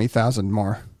away 20,000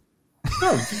 more.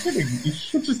 No, you're kidding. You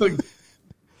should just like.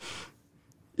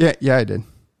 Yeah, I did.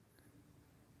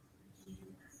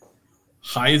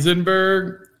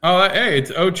 Heisenberg. Oh, hey, it's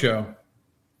Ocho.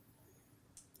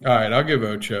 All right, I'll give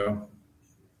Ocho.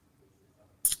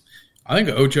 I think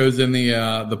Ocho's in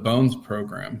the Bones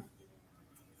program.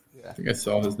 Yeah. I think I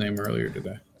saw his name earlier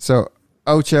today. So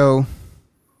Ocho,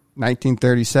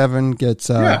 1937 gets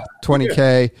 20K.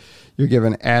 Yeah. You're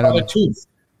giving Adam,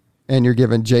 and you're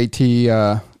giving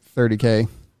JT 30K.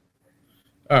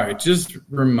 All right, just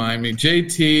remind me,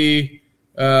 JT,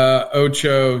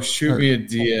 Ocho, shoot me a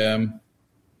DM.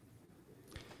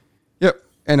 Yep,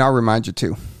 and I'll remind you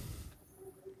too.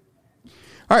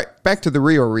 All right, back to the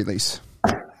Rio release.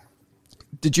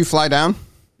 Did you fly down?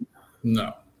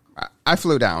 No. I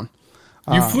flew down.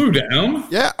 You flew down?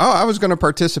 Yeah. Oh, I was going to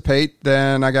participate.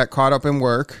 Then I got caught up in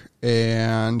work.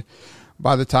 And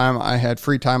by the time I had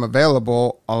free time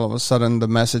available, all of a sudden the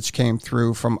message came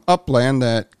through from Upland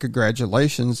that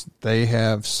congratulations, they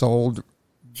have sold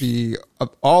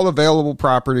all available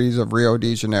properties of Rio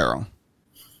de Janeiro.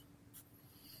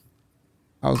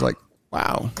 I was like,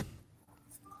 wow.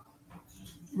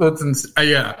 That's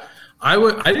yeah. I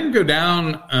didn't go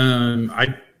down.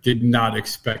 I did not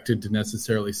expect it to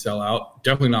necessarily sell out.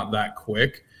 Definitely not that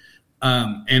quick.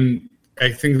 And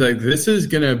I think that this is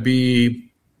going to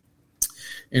be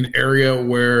an area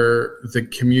where the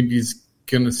community is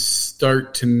going to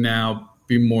start to now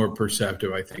be more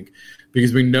perceptive, I think,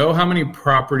 because we know how many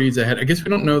properties ahead. I guess we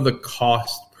don't know the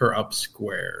cost per up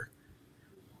square.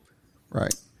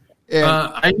 Right.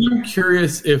 I am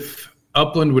curious if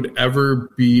Upland would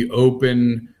ever be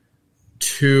open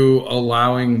to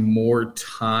allowing more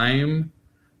time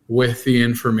with the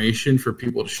information for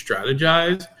people to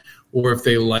strategize, or if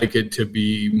they like it to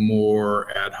be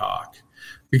more ad hoc.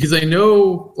 Because I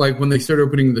know, like, when they start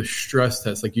opening the stress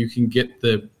test, like, you can get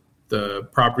the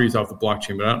properties off the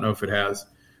blockchain, but I don't know if it has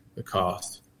the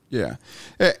cost. Yeah.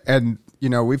 And,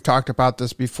 we've talked about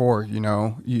this before.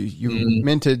 You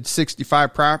minted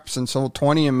 65 props and sold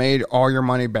 20 and made all your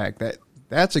money back.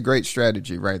 That's a great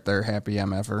strategy right there, happy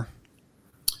MFer.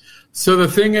 So the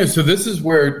thing is, this is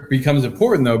where it becomes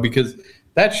important, though, because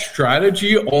that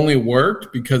strategy only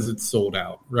worked because it's sold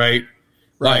out, right?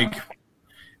 Like,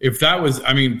 if that was,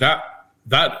 that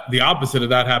the opposite of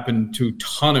that happened to a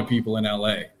ton of people in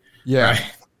LA. Yeah.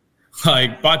 Right?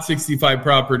 Like, bought 65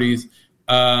 properties,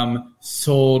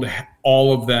 sold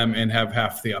all of them and have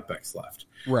half the UpX left.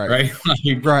 Right.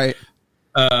 Right.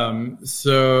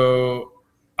 So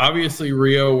obviously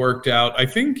Rio worked out. I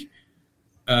think,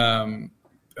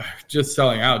 just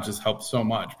selling out just helps so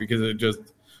much because it just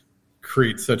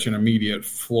creates such an immediate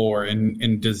floor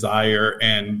in desire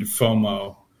and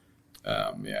FOMO.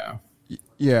 Yeah.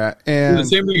 And the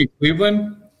same thing in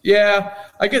Cleveland. Yeah.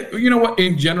 I guess, you know what?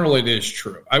 In general, it is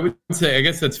true. I would say, I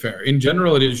guess that's fair. In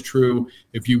general, it is true.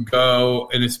 If you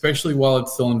go, and especially while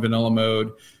it's still in vanilla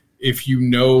mode, if you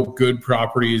know good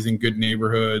properties and good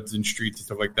neighborhoods and streets and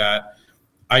stuff like that,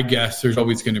 I guess there's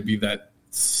always going to be that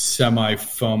semi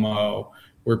FOMO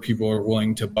where people are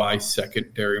willing to buy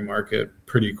secondary market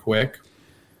pretty quick.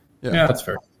 Yeah, that's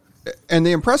fair. And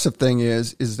the impressive thing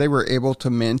is they were able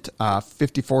to mint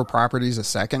 54 properties a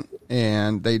second,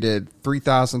 and they did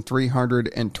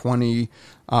 3,320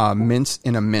 mints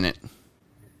in a minute.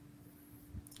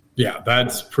 Yeah,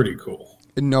 that's pretty cool.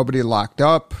 And nobody locked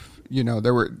up.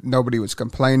 nobody was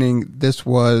complaining. This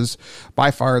was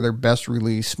by far their best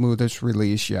release, smoothest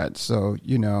release yet. So,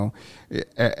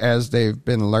 as they've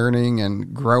been learning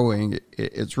and growing,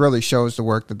 it really shows the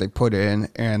work that they put in,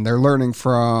 and they're learning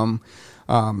from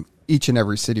each and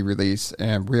every city release,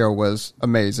 and Rio was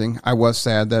amazing. I was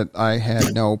sad that I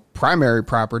had no primary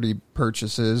property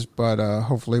purchases, but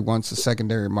hopefully once the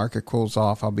secondary market cools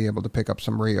off, I'll be able to pick up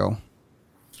some Rio.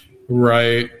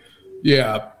 Right.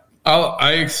 Yeah.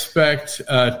 I expect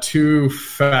two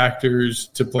factors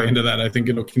to play into that. I think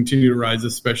it'll continue to rise,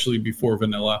 especially before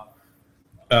vanilla,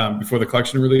 before the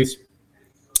collection release,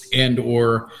 and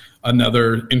or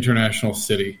another international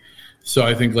city. So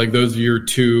I think like those are your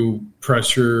two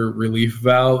pressure relief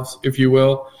valves, if you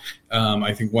will.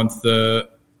 I think once the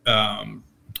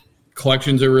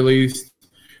collections are released,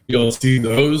 you'll see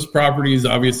those properties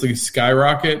obviously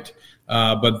skyrocket,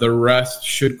 but the rest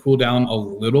should cool down a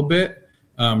little bit,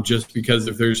 just because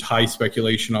if there's high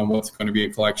speculation on what's going to be a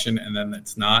collection and then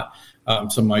it's not,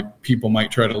 some people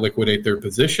might try to liquidate their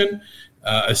position,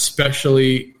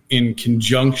 especially in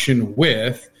conjunction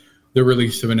with the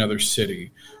release of another city.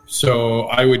 So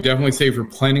I would definitely say if you're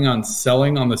planning on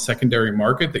selling on the secondary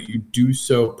market, that you do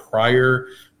so prior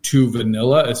to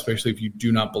vanilla, especially if you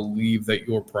do not believe that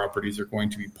your properties are going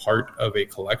to be part of a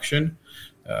collection.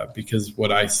 Because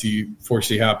what I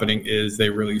foresee happening is they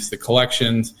release the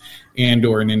collections and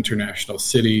or an international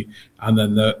city, and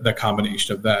then the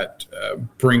combination of that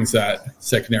brings that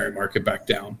secondary market back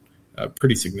down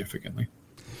pretty significantly.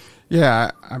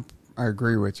 Yeah, I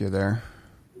agree with you there.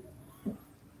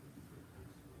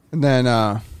 And then,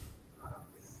 I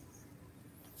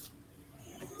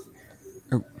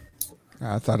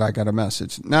thought I got a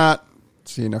message. Not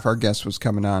seeing if our guest was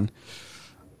coming on.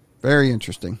 Very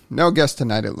interesting. No guest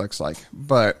tonight, it looks like.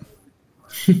 But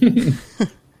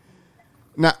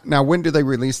now, when do they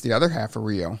release the other half of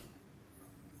Rio?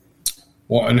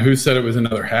 Well, and who said it was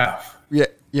another half?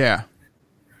 Yeah.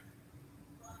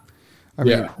 I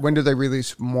mean, when do they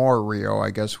release more Rio,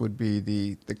 I guess would be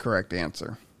the correct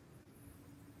answer.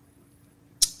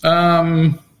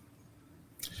 Hard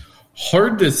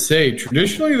to say.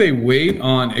 Traditionally, they wait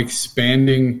on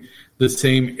expanding the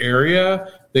same area.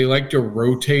 They like to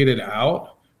rotate it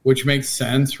out, which makes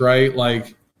sense, right?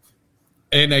 Like,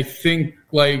 and I think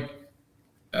like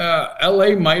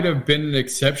LA might have been an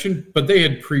exception, but they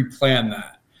had pre-planned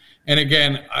that. And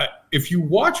again, if you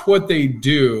watch what they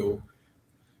do,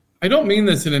 I don't mean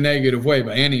this in a negative way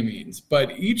by any means,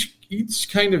 but each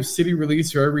kind of city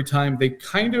release or every time they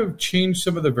kind of change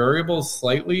some of the variables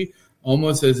slightly,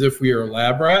 almost as if we are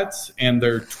lab rats and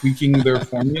they're tweaking their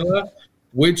formula,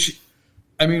 which,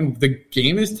 I mean, the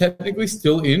game is technically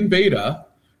still in beta,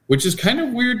 which is kind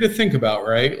of weird to think about,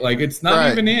 right? Like it's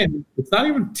not it's not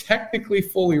even technically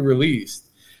fully released,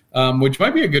 which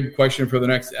might be a good question for the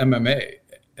next AMA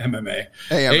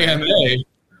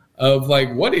of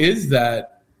like, what is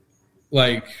that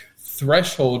like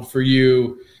threshold for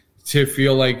you to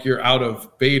feel like you're out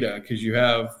of beta because you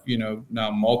have, now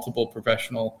multiple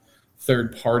professional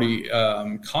third-party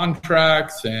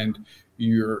contracts and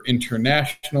you're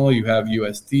international, you have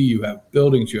USD, you have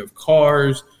buildings, you have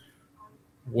cars.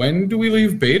 When do we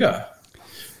leave beta?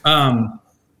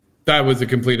 That was a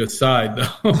complete aside,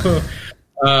 though.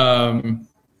 In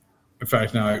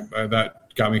fact, now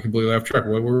that got me completely off track.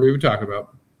 What were we even talking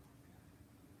about?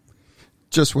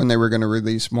 Just when they were going to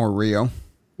release more Rio.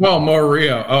 Well, more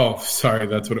Rio. Oh, sorry,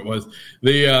 that's what it was.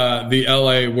 The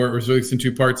LA where it was released in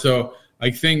two parts. So I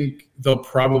think they'll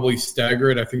probably stagger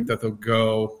it. I think that they'll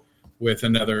go with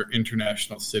another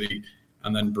international city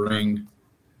and then bring,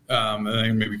 and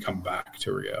then maybe come back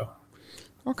to Rio.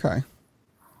 Okay.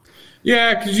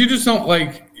 Yeah, because you just don't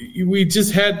we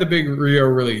just had the big Rio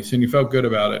release and you felt good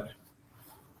about it.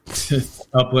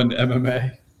 Upland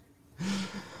MMA.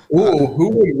 Ooh, who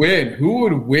would win? Who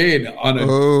would win on a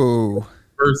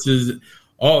versus?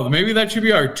 Oh, maybe that should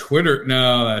be our Twitter.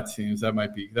 No, that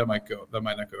might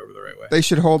not go over the right way. They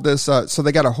should hold this. So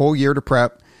they got a whole year to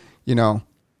prep.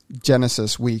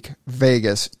 Genesis Week,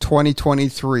 Vegas,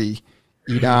 2023,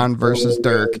 Edon versus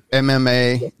Dirk,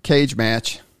 MMA cage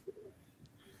match.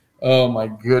 Oh my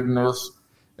goodness!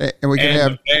 And we can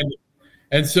have.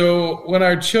 And so when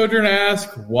our children ask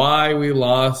why we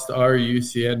lost our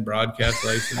UCN broadcast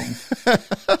license,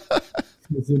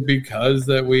 is it because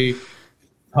that we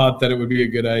thought that it would be a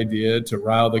good idea to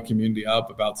rile the community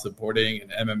up about supporting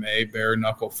an MMA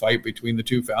bare-knuckle fight between the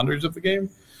two founders of the game?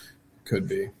 Could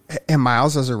be. And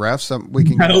Miles as a ref, we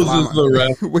can get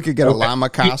a llama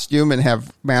costume and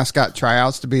have mascot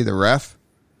tryouts to be the ref.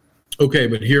 Okay,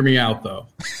 but hear me out, though.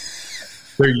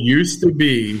 There used to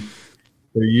be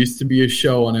there used to be a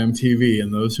show on MTV,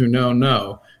 and those who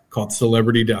know, called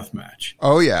Celebrity Deathmatch.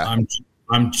 Oh, yeah.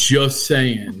 I'm just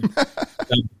saying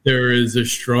that there is a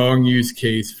strong use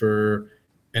case for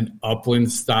an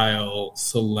Upland-style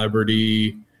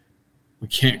celebrity. We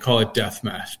can't call it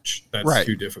deathmatch. That's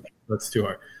too difficult. That's too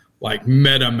hard. Like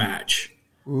meta match.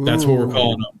 Ooh. That's what we're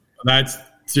calling them. That's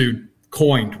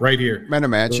coined right here. Meta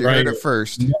match. You heard it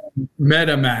first.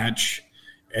 Meta match.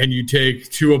 And you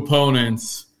take two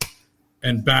opponents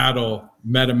and battle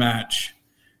meta match.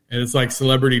 And it's like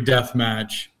celebrity death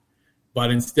match, but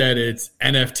instead it's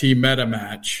NFT meta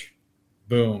match.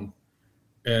 Boom.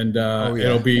 And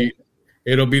it'll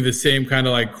be the same kind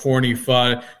of like corny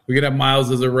fun. We could have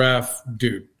Miles as a ref.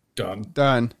 Dude,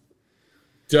 done.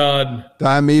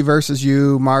 Me versus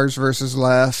you, Mars versus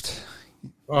Left.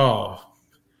 Oh.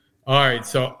 All right.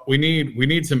 So we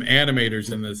need some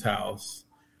animators in this house.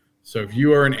 So if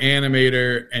you are an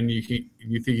animator and you think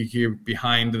you can get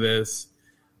behind this,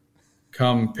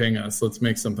 come ping us. Let's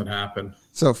make something happen.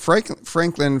 So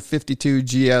Franklin 52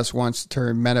 GS wants to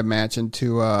turn MetaMatch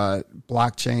into a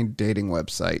blockchain dating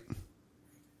website.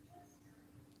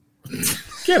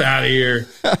 Get out of here.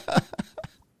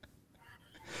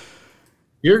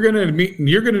 You're gonna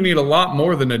need a lot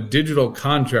more than a digital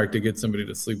contract to get somebody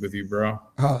to sleep with you, bro.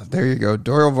 Oh, there you go.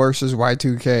 Doyle versus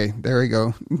Y2K. There we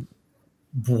go.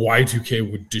 Y2K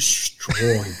would destroy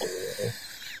Doyle.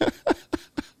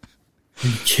 Are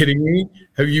you kidding me?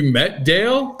 Have you met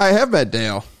Dale? I have met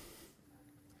Dale.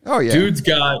 Oh yeah. Dude's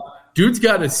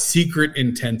got a secret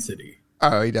intensity.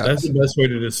 Oh, he does. That's the best way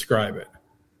to describe it.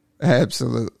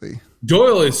 Absolutely.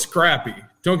 Doyle is scrappy.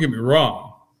 Don't get me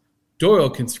wrong. Doyle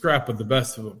can scrap with the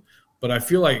best of them. But I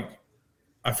feel like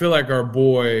our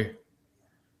boy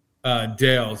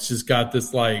Dale's just got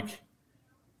this like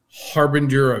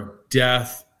harbinger of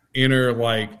death inner,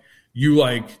 like you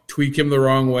like tweak him the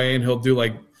wrong way and he'll do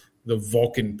like the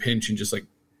Vulcan pinch and just like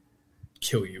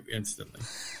kill you instantly.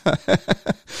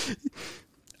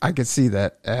 I can see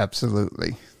that.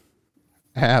 Absolutely.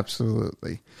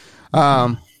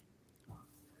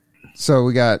 So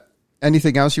we got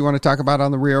anything else you want to talk about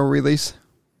on the Rio release?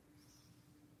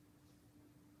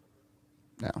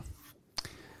 No.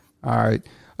 All right.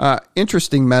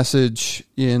 Interesting message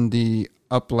in the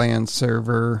Upland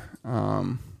server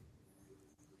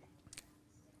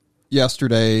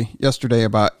yesterday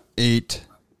about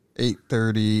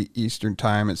 8:30 Eastern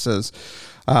time. It says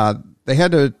they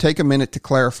had to take a minute to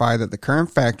clarify that the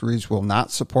current factories will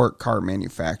not support car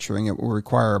manufacturing. It will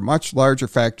require a much larger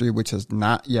factory, which has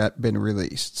not yet been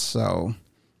released. So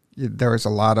there was a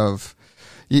lot of,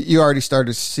 you already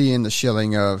started seeing the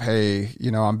shilling of, hey,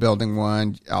 I'm building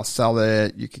one, I'll sell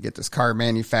it. You could get this car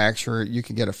manufacturer. You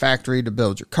can get a factory to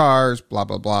build your cars, blah,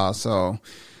 blah, blah. So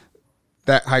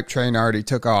that hype train already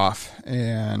took off,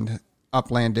 and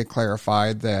Upland did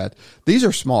clarify that these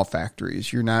are small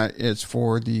factories. It's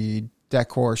for the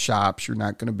decor shops. You're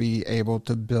not going to be able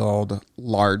to build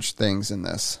large things in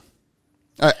this.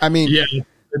 I mean, yeah,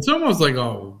 it's almost like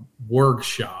a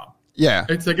workshop. Yeah.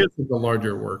 I guess it's a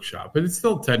larger workshop, but it's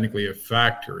still technically a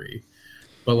factory,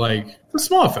 but like it's a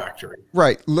small factory.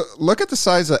 Right. Look at the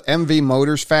size of MV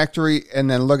Motors factory and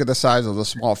then look at the size of the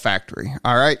small factory.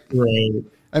 All right. Right.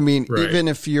 I mean, even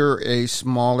if you're a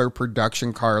smaller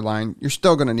production car line, you're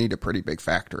still going to need a pretty big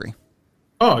factory.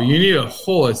 Oh, you need a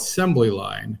whole assembly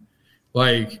line.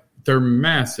 Like, they're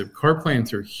massive. Car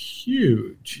plants are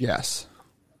huge. Yes.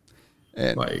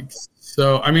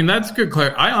 So, I mean, that's good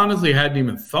clarity. I honestly hadn't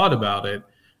even thought about it.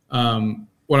 When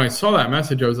I saw that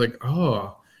message, I was like,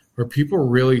 oh, are people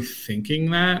really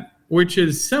thinking that? Which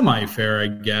is semi-fair, I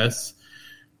guess.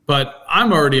 But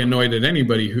I'm already annoyed at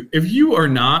anybody who, if you are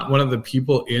not one of the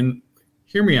people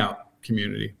hear me out,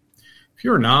 community. If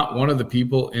you're not one of the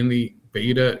people in the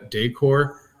beta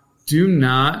decor, do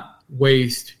not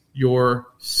waste your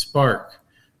spark.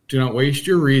 Do not waste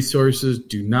your resources.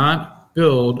 Do not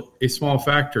build a small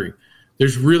factory.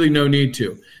 There's really no need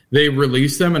to. They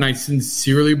released them, and I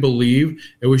sincerely believe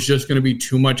it was just going to be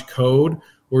too much code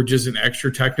or just an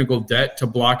extra technical debt to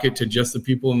block it to just the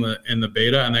people in the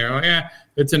beta. And they're like, yeah,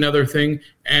 it's another thing.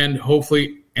 And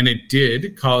hopefully, and it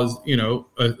did cause,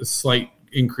 a slight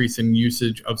increase in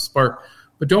usage of Spark.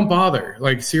 But don't bother.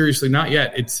 Like, seriously, not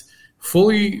yet. It's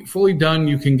fully done.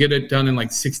 You can get it done in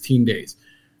like 16 days.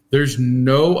 There's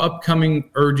no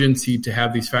upcoming urgency to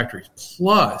have these factories.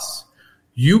 Plus,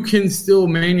 you can still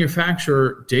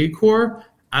manufacture decor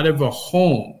out of a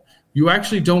home. You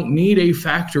actually don't need a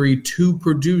factory to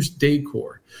produce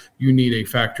decor. You need a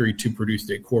factory to produce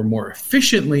decor more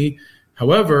efficiently.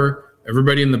 However,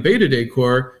 everybody in the beta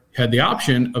decor had the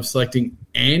option of selecting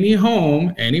any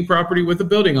home, any property with a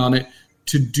building on it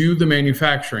to do the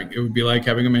manufacturing. It would be like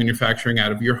having a manufacturing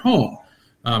out of your home.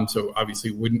 So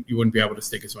obviously you wouldn't be able to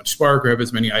stake as much spark or have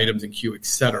as many items in queue,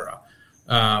 etc.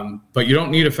 But you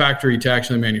don't need a factory to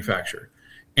actually manufacture.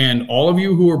 And all of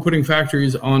you who are putting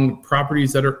factories on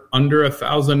properties that are under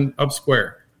 1,000 up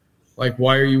square, like,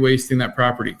 why are you wasting that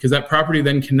property? Because that property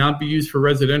then cannot be used for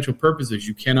residential purposes.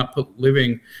 You cannot put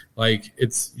living, like,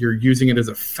 you're using it as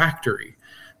a factory.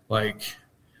 Like,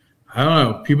 I don't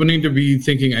know. People need to be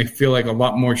thinking, I feel like, a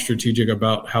lot more strategic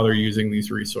about how they're using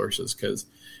these resources, because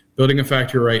building a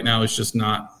factory right now is just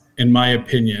not, in my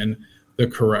opinion, the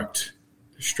correct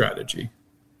strategy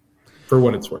for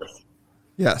what it's worth.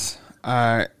 Yes,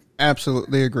 I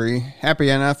absolutely agree. Happy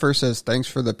NFer says thanks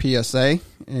for the PSA,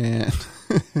 and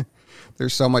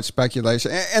there's so much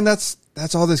speculation, and that's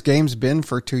all this game's been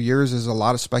for 2 years, is a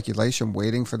lot of speculation,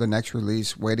 waiting for the next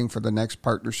release, waiting for the next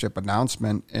partnership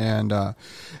announcement, and I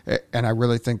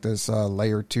really think this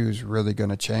Layer 2 is really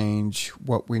going to change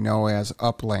what we know as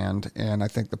Upland, and I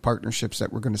think the partnerships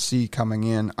that we're going to see coming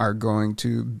in are going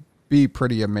to be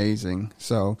pretty amazing.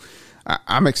 So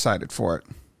I'm excited for it.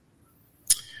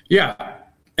 Yeah,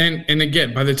 and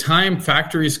again, by the time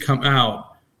factories come out,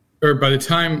 or by the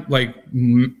time like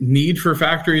need for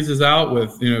factories is out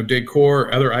with,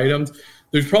 decor, other items,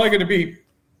 there's probably going to be,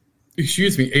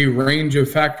 a range of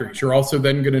factories. You're also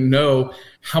then going to know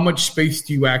how much space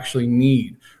do you actually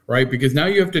need, right? Because now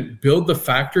you have to build the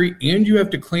factory and you have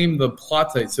to claim the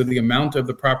plot site. So the amount of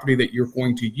the property that you're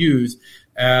going to use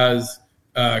as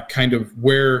kind of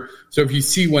where, so if you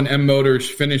see when M Motors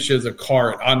finishes a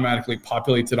car, it automatically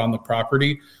populates it on the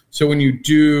property. So when you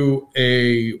do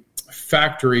a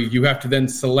factory, you have to then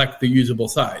select the usable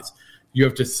size. You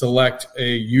have to select a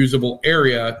usable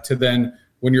area to then,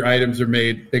 when your items are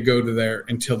made, they go to there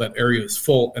until that area is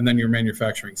full, and then your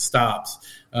manufacturing stops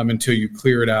until you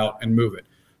clear it out and move it.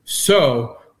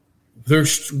 So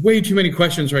there's way too many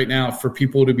questions right now for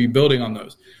people to be building on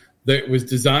those. That was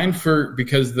designed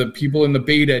because the people in the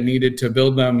beta needed to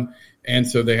build them, and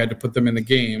so they had to put them in the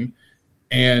game.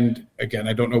 And again,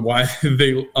 I don't know why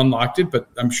they unlocked it, but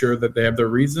I'm sure that they have their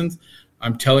reasons.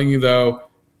 I'm telling you, though,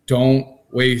 don't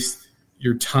waste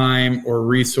your time or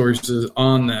resources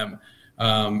on them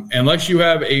unless you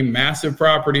have a massive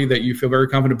property that you feel very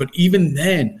confident. But even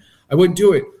then, I wouldn't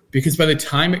do it, because by the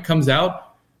time it comes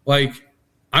out, like,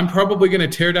 I'm probably going to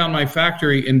tear down my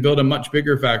factory and build a much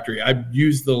bigger factory. I've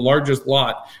used the largest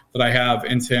lot that I have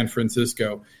in San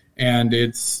Francisco, and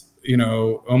it's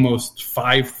almost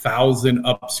 5,000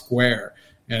 up square,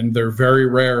 and they're very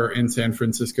rare in San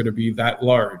Francisco to be that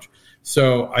large.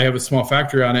 So I have a small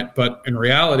factory on it, but in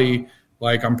reality,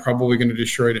 like, I'm probably going to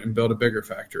destroy it and build a bigger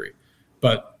factory.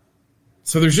 But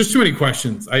so there's just too many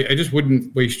questions. I just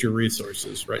wouldn't waste your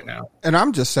resources right now. And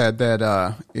I'm just sad that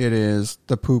it is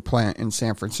the poo plant in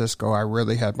San Francisco. I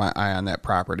really had my eye on that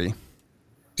property.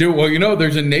 Dude, well,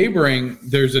 there's a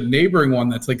neighboring one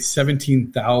that's like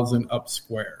 17,000 up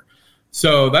square.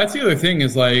 So that's the other thing,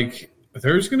 is like,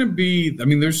 there's going to be,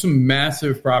 there's some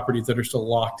massive properties that are still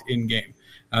locked in game.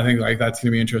 I think like that's going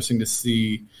to be interesting to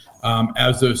see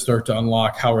as those start to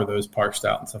unlock. How are those parsed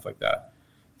out and stuff like that?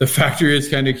 The factory is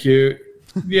kind of cute.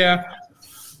 Yeah.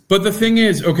 But the thing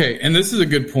is, okay, and this is a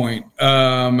good point.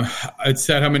 It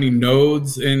said how many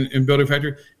nodes in building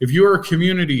factory. If you are a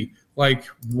community, like,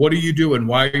 what are you doing?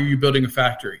 Why are you building a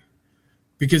factory?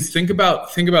 Because think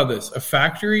about this. A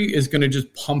factory is going to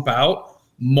just pump out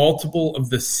multiple of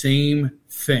the same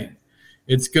thing.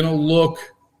 It's going to look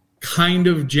kind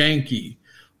of janky.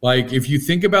 Like, if you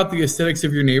think about the aesthetics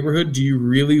of your neighborhood, do you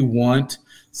really want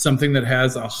something that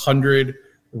has 100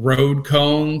 road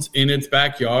cones in its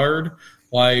backyard,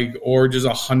 like, or just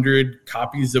 100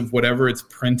 copies of whatever it's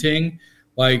printing?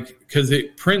 Like, because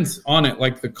it prints on it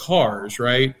like the cars,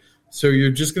 right? So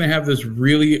you're just going to have this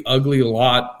really ugly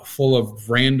lot full of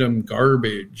random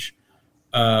garbage.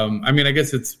 I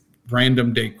guess it's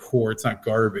random decor. It's not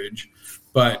garbage.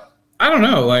 But I don't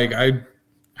know. Like,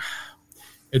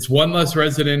 it's one less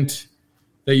resident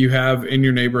that you have in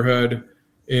your neighborhood.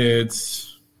 I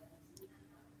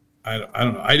don't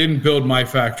know. I didn't build my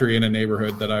factory in a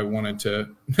neighborhood that I wanted to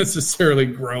necessarily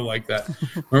grow like that.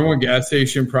 Remember when gas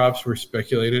station props were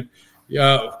speculated?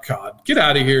 Yeah, oh God, get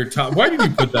out of here, Tom. Why did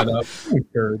you put that up? I don't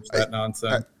encourage that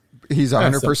nonsense. He's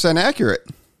 100% accurate.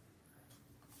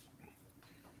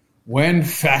 When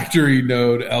factory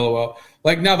node, LOL.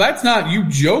 Like, now that's not, you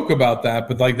joke about that,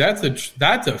 but like that's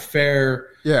a fair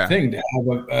thing to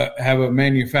have a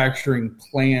manufacturing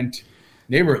plant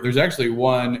neighborhood. There's actually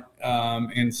one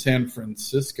in San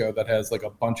Francisco that has like a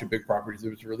bunch of big properties. It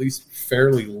was released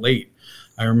fairly late.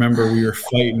 I remember we were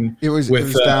fighting. It was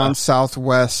down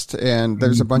southwest, and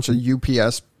there's a bunch of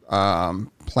UPS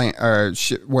plant or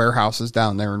warehouses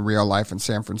down there in real life in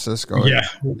San Francisco.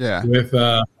 Yeah. With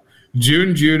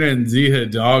June and Zia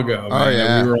Hidalgo.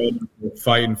 We were all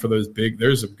fighting for those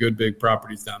there's some good big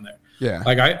properties down there. Yeah.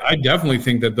 Like I definitely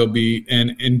think that there'll be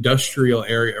an industrial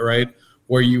area, right,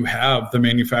 where you have the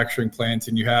manufacturing plants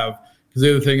and you have, because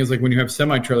the other thing is like when you have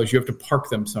semi-trailers, you have to park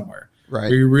them somewhere. Right.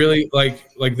 Where you really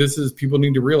like this is, people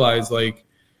need to realize like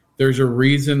there's a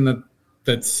reason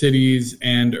that cities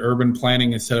and urban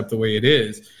planning is set up the way it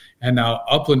is. And now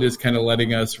Upland is kind of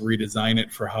letting us redesign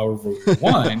it for however we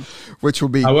want. Which will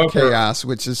be chaos,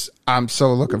 which is I'm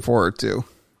so looking forward to.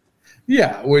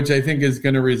 Yeah, which I think is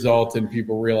going to result in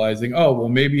people realizing, oh, well,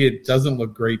 maybe it doesn't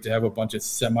look great to have a bunch of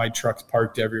semi-trucks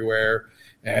parked everywhere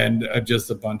and just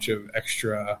a bunch of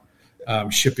extra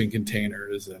shipping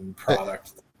containers and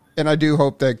product. And I do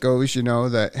hope that goes,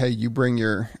 that, hey, you bring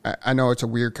I know it's a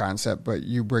weird concept, but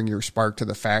you bring your Spark to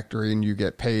the factory and you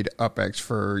get paid UpX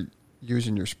for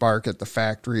using your Spark at the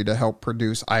factory to help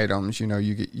produce items.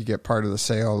 You get part of the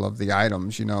sale of the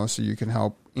items, so you can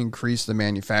help increase the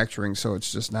manufacturing, so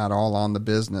it's just not all on the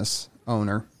business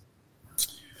owner.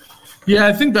 Yeah,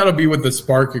 I think that'll be with the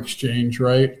Spark exchange,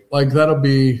 right? Like that'll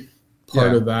be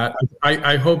part of that.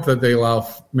 I hope that they allow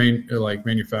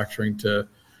manufacturing to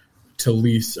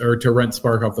lease or to rent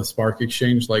Spark off the Spark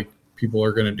exchange, like people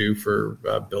are going to do for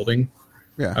building.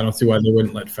 Yeah, I don't see why they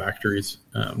wouldn't let factories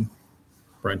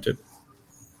rent it.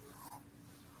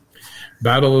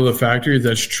 Battle of the Factories.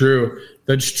 That's true.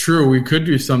 We could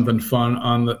do something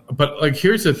fun but like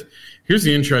here's the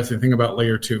interesting thing about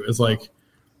Layer 2 is like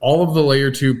all of the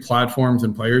Layer 2 platforms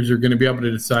and players are going to be able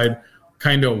to decide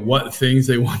kind of what things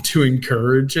they want to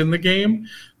encourage in the game.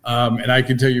 And I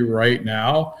can tell you right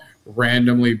now,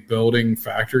 randomly building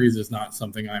factories is not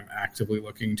something I'm actively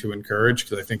looking to encourage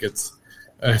because I think it's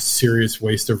a serious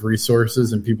waste of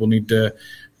resources and people need to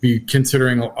be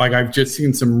considering, like I've just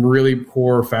seen some really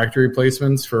poor factory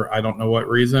placements for I don't know what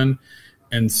reason.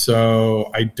 And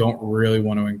so I don't really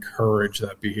want to encourage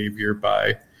that behavior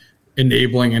by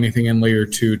enabling anything in Layer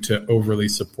 2 to overly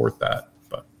support that.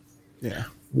 But yeah,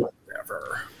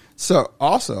 whatever. So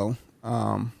also,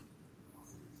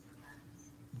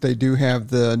 they do have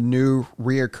the new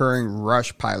reoccurring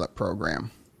Rush pilot program.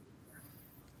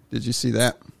 Did you see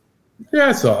that? Yeah,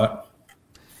 I saw it.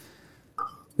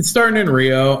 It's starting in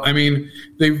Rio. I mean,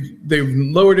 they've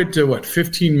lowered it to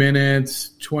 15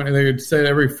 minutes, 20. They said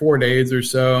every 4 days or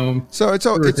so. So it's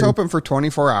open for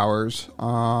 24 hours,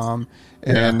 and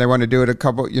they want to do it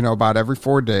about every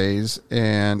 4 days,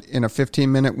 and in a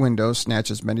 15-minute window, snatch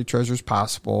as many treasures as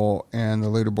possible, and the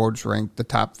leaderboards rank the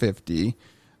top 50.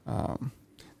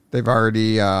 They've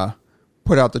already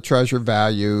put out the treasure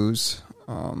values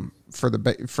for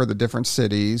the different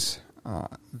cities.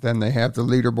 Then they have the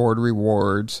leaderboard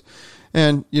rewards,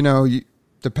 and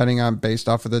depending on based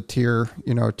off of the tier,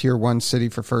 tier 1 city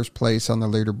for first place on the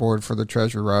leaderboard for the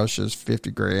treasure rush is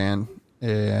 $50,000,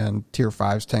 and tier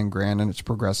 5's $10,000, and it's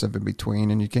progressive in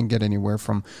between, and you can get anywhere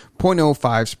from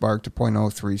 0.05 Spark to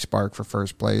 0.03 Spark for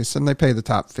first place, and they pay the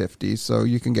top 50, so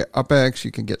you can get UpX,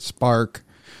 you can get Spark,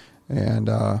 and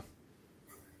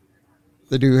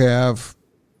they do have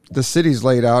the cities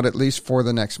laid out at least for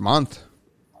the next month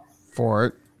for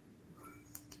it.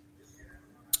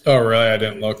 Oh, really? I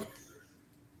didn't look.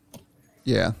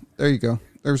 Yeah, there you go.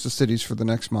 There's the cities for the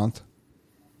next month.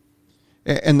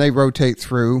 And they rotate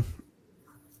through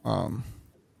the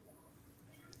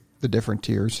different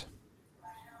tiers.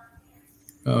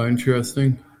 Oh,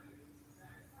 interesting.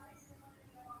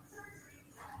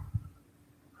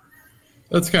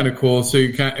 That's kind of cool. So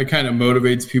it kind of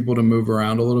motivates people to move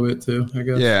around a little bit too, I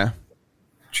guess. Yeah.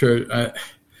 Sure.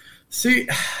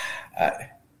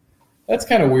 That's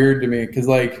kind of weird to me because,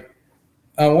 like,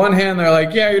 on one hand, they're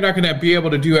like, yeah, you're not going to be able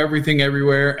to do everything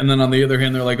everywhere. And then on the other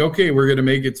hand, they're like, okay, we're going to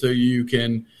make it so you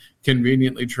can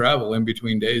conveniently travel in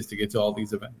between days to get to all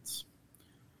these events.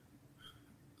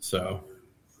 So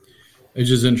it's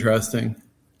just interesting.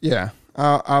 Yeah.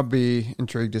 I'll be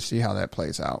intrigued to see how that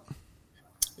plays out.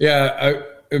 Yeah.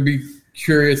 I'd be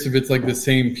curious if it's like the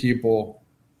same people,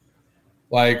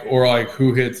 or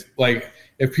who hits,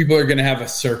 if people are going to have a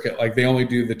circuit, like they only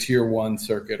do the tier 1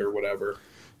 circuit or whatever.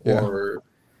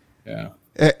 Yeah.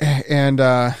 And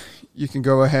you can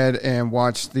go ahead and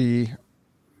watch the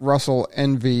Russell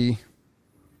Envy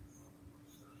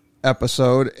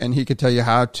episode, and he could tell you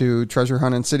how to treasure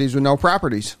hunt in cities with no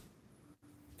properties.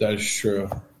 That is true.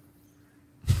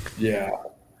 Yeah.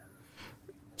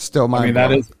 Still mind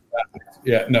that is,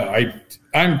 yeah, no,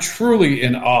 I'm truly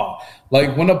in awe.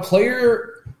 Like when a player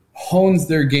hones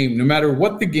their game, no matter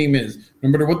what the game is, no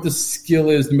matter what the skill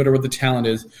is, no matter what the talent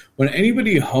is, when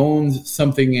anybody hones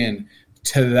something in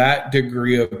to that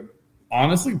degree of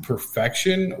honestly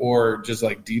perfection or just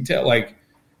like detail, like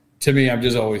to me, I'm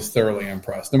just always thoroughly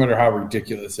impressed, no matter how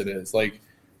ridiculous it is. Like,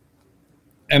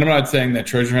 and I'm not saying that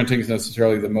treasure hunting is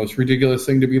necessarily the most ridiculous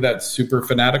thing to be that super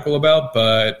fanatical about,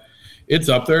 but it's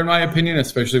up there in my opinion,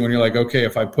 especially when you're like, okay,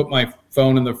 if I put my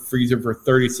phone in the freezer for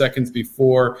 30 seconds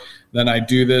before, then I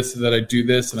do this, and then I do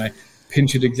this, and I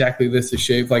pinch it exactly this to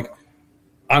shave. Like,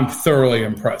 I'm thoroughly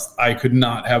impressed. I could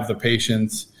not have the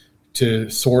patience to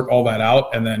sort all that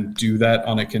out and then do that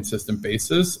on a consistent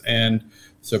basis. And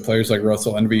so players like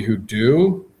Russell Envy who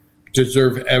do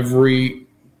deserve every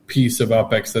piece of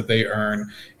UpX that they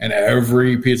earn and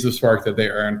every piece of Spark that they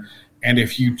earn. And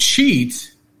if you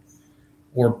cheat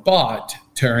or bot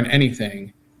to earn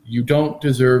anything, you don't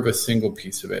deserve a single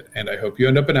piece of it. And I hope you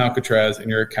end up in Alcatraz and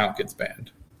your account gets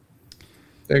banned.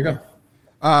 There you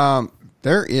go.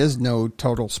 There is no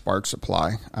total spark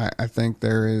supply. I think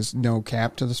there is no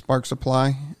cap to the spark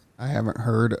supply. I haven't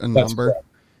heard a number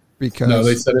because no,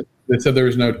 they said it. They said there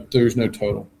was no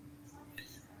total.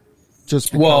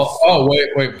 Just because,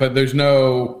 wait, but there's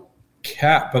no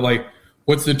cap. But like,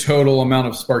 what's the total amount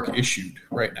of spark issued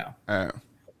right now?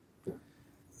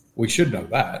 We should know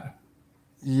that.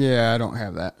 Yeah, I don't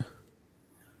have that.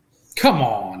 Come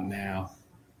on now.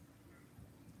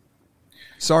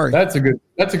 Sorry. That's a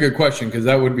good question because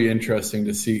that would be interesting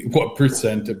to see what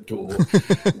percent of Duel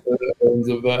owns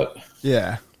of that.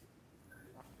 Yeah.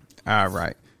 All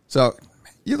right. So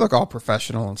you look all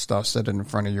professional and stuff sitting in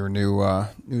front of your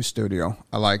new studio.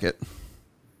 I like it.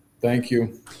 Thank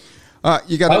you.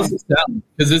 You got how's it sound?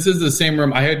 Because this is the same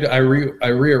room. I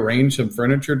rearranged some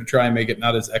furniture to try and make it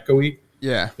not as echoey.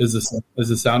 Yeah. Is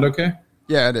the sound okay?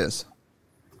 Yeah, it is.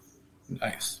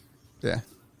 Nice. Yeah.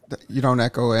 You don't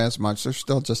echo as much. There's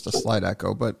still just a slight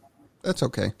echo, but that's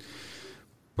okay.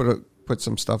 Put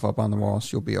some stuff up on the walls.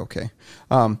 You'll be okay.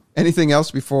 Anything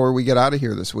else before we get out of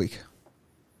here this week?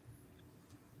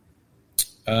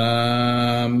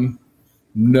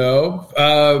 No.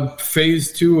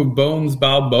 Phase 2 of Bones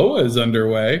Balboa is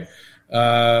underway.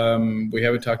 We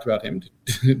haven't talked about him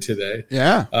today.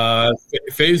 Yeah.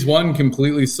 Phase 1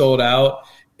 completely sold out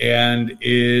and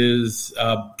is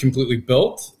completely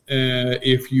built.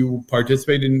 If you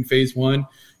participated in Phase 1,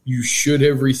 you should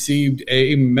have received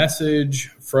a message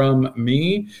from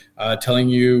me telling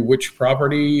you which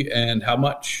property and how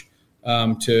much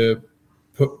to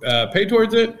pay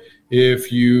towards it.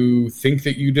 If you think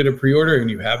that you did a pre-order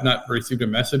and you have not received a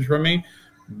message from me,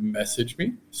 message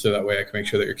me so that way I can make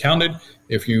sure that you're counted.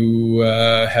 If you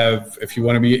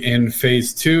want to be in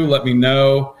Phase 2, let me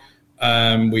know.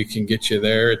 We can get you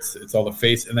there. It's all the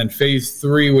face. And then Phase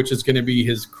 3, which is going to be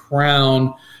his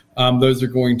crown. Those are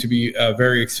going to be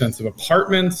very expensive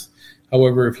apartments.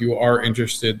 However, if you are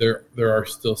interested, there are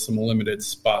still some limited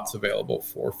spots available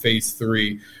for Phase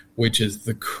 3, which is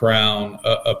the crown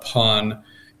upon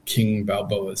King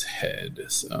Balboa's head.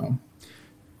 So,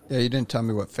 yeah, you didn't tell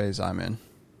me what phase I'm in,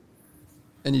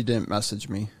 and you didn't message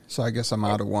me, so I guess I'm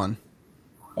out of one.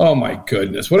 Oh my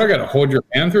goodness! What, I got to hold your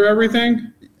hand through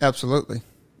everything? Absolutely.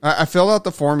 I filled out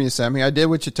the form you sent me. I did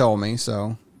what you told me,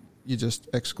 so you just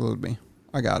exclude me.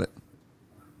 I got it.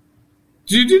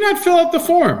 You did not fill out the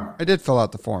form. I did fill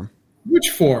out the form.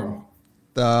 Which form?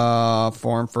 The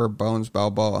form for Bones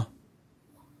Balboa.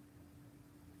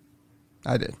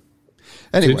 I did.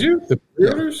 Anyway, did you? The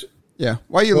pre-orders? Yeah.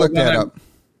 Why you look that up?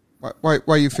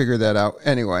 Why you figure that out?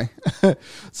 Anyway,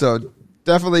 so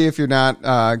definitely, if you're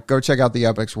not, go check out the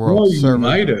UpX World server.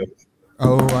 Might have.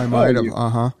 Oh, I might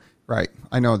have. Right.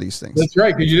 I know these things. That's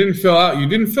right, because you didn't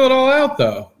fill it all out,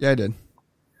 though. Yeah, I did.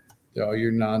 Oh,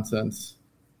 you're nonsense.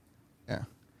 Yeah.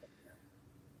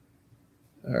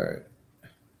 All right.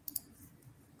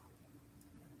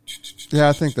 Yeah,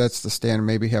 I think that's the standard.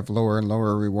 Maybe have lower and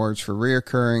lower rewards for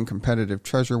reoccurring competitive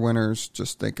treasure winners.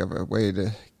 Just think of a way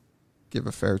to give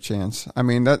a fair chance. I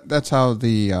mean, that's how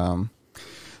the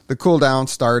cooldown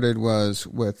started, was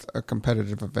with a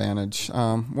competitive advantage.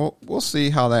 We'll see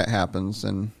how that happens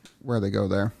and where they go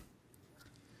there.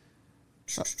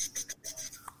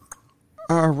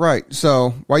 All right.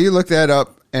 So while you look that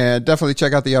up, and definitely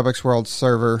check out the UpX World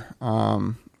server.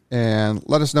 And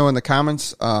let us know in the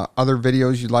comments other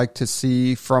videos you'd like to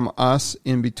see from us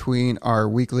in between our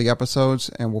weekly episodes,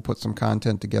 and we'll put some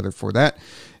content together for that.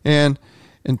 And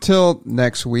until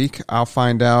next week, I'll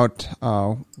find out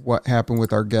what happened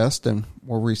with our guest, and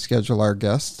we'll reschedule our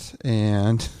guest,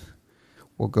 and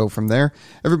we'll go from there.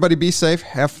 Everybody be safe,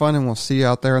 have fun, and we'll see you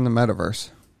out there in the metaverse.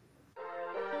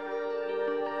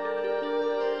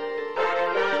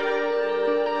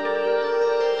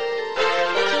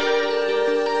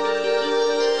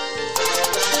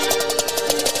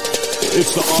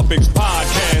 It's the Opix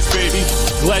Podcast, baby.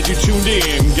 Glad you tuned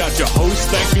in. Got your host,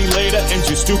 thank me later, and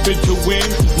you're stupid to win.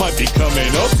 Might be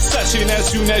coming obsession as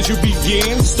soon as you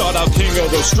begin. Start out king of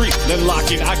the street, then lock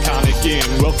it iconic in.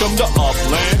 Welcome to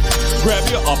Upland. Grab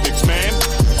your Opix, man.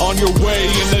 On your way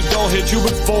in the door, hit you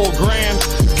with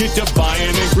 $4,000. Get to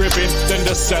buying and gripping, then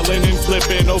to selling and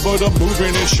flipping. Over to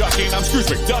moving and shucking. I'm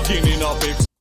Scrooge McDuckin in Opix.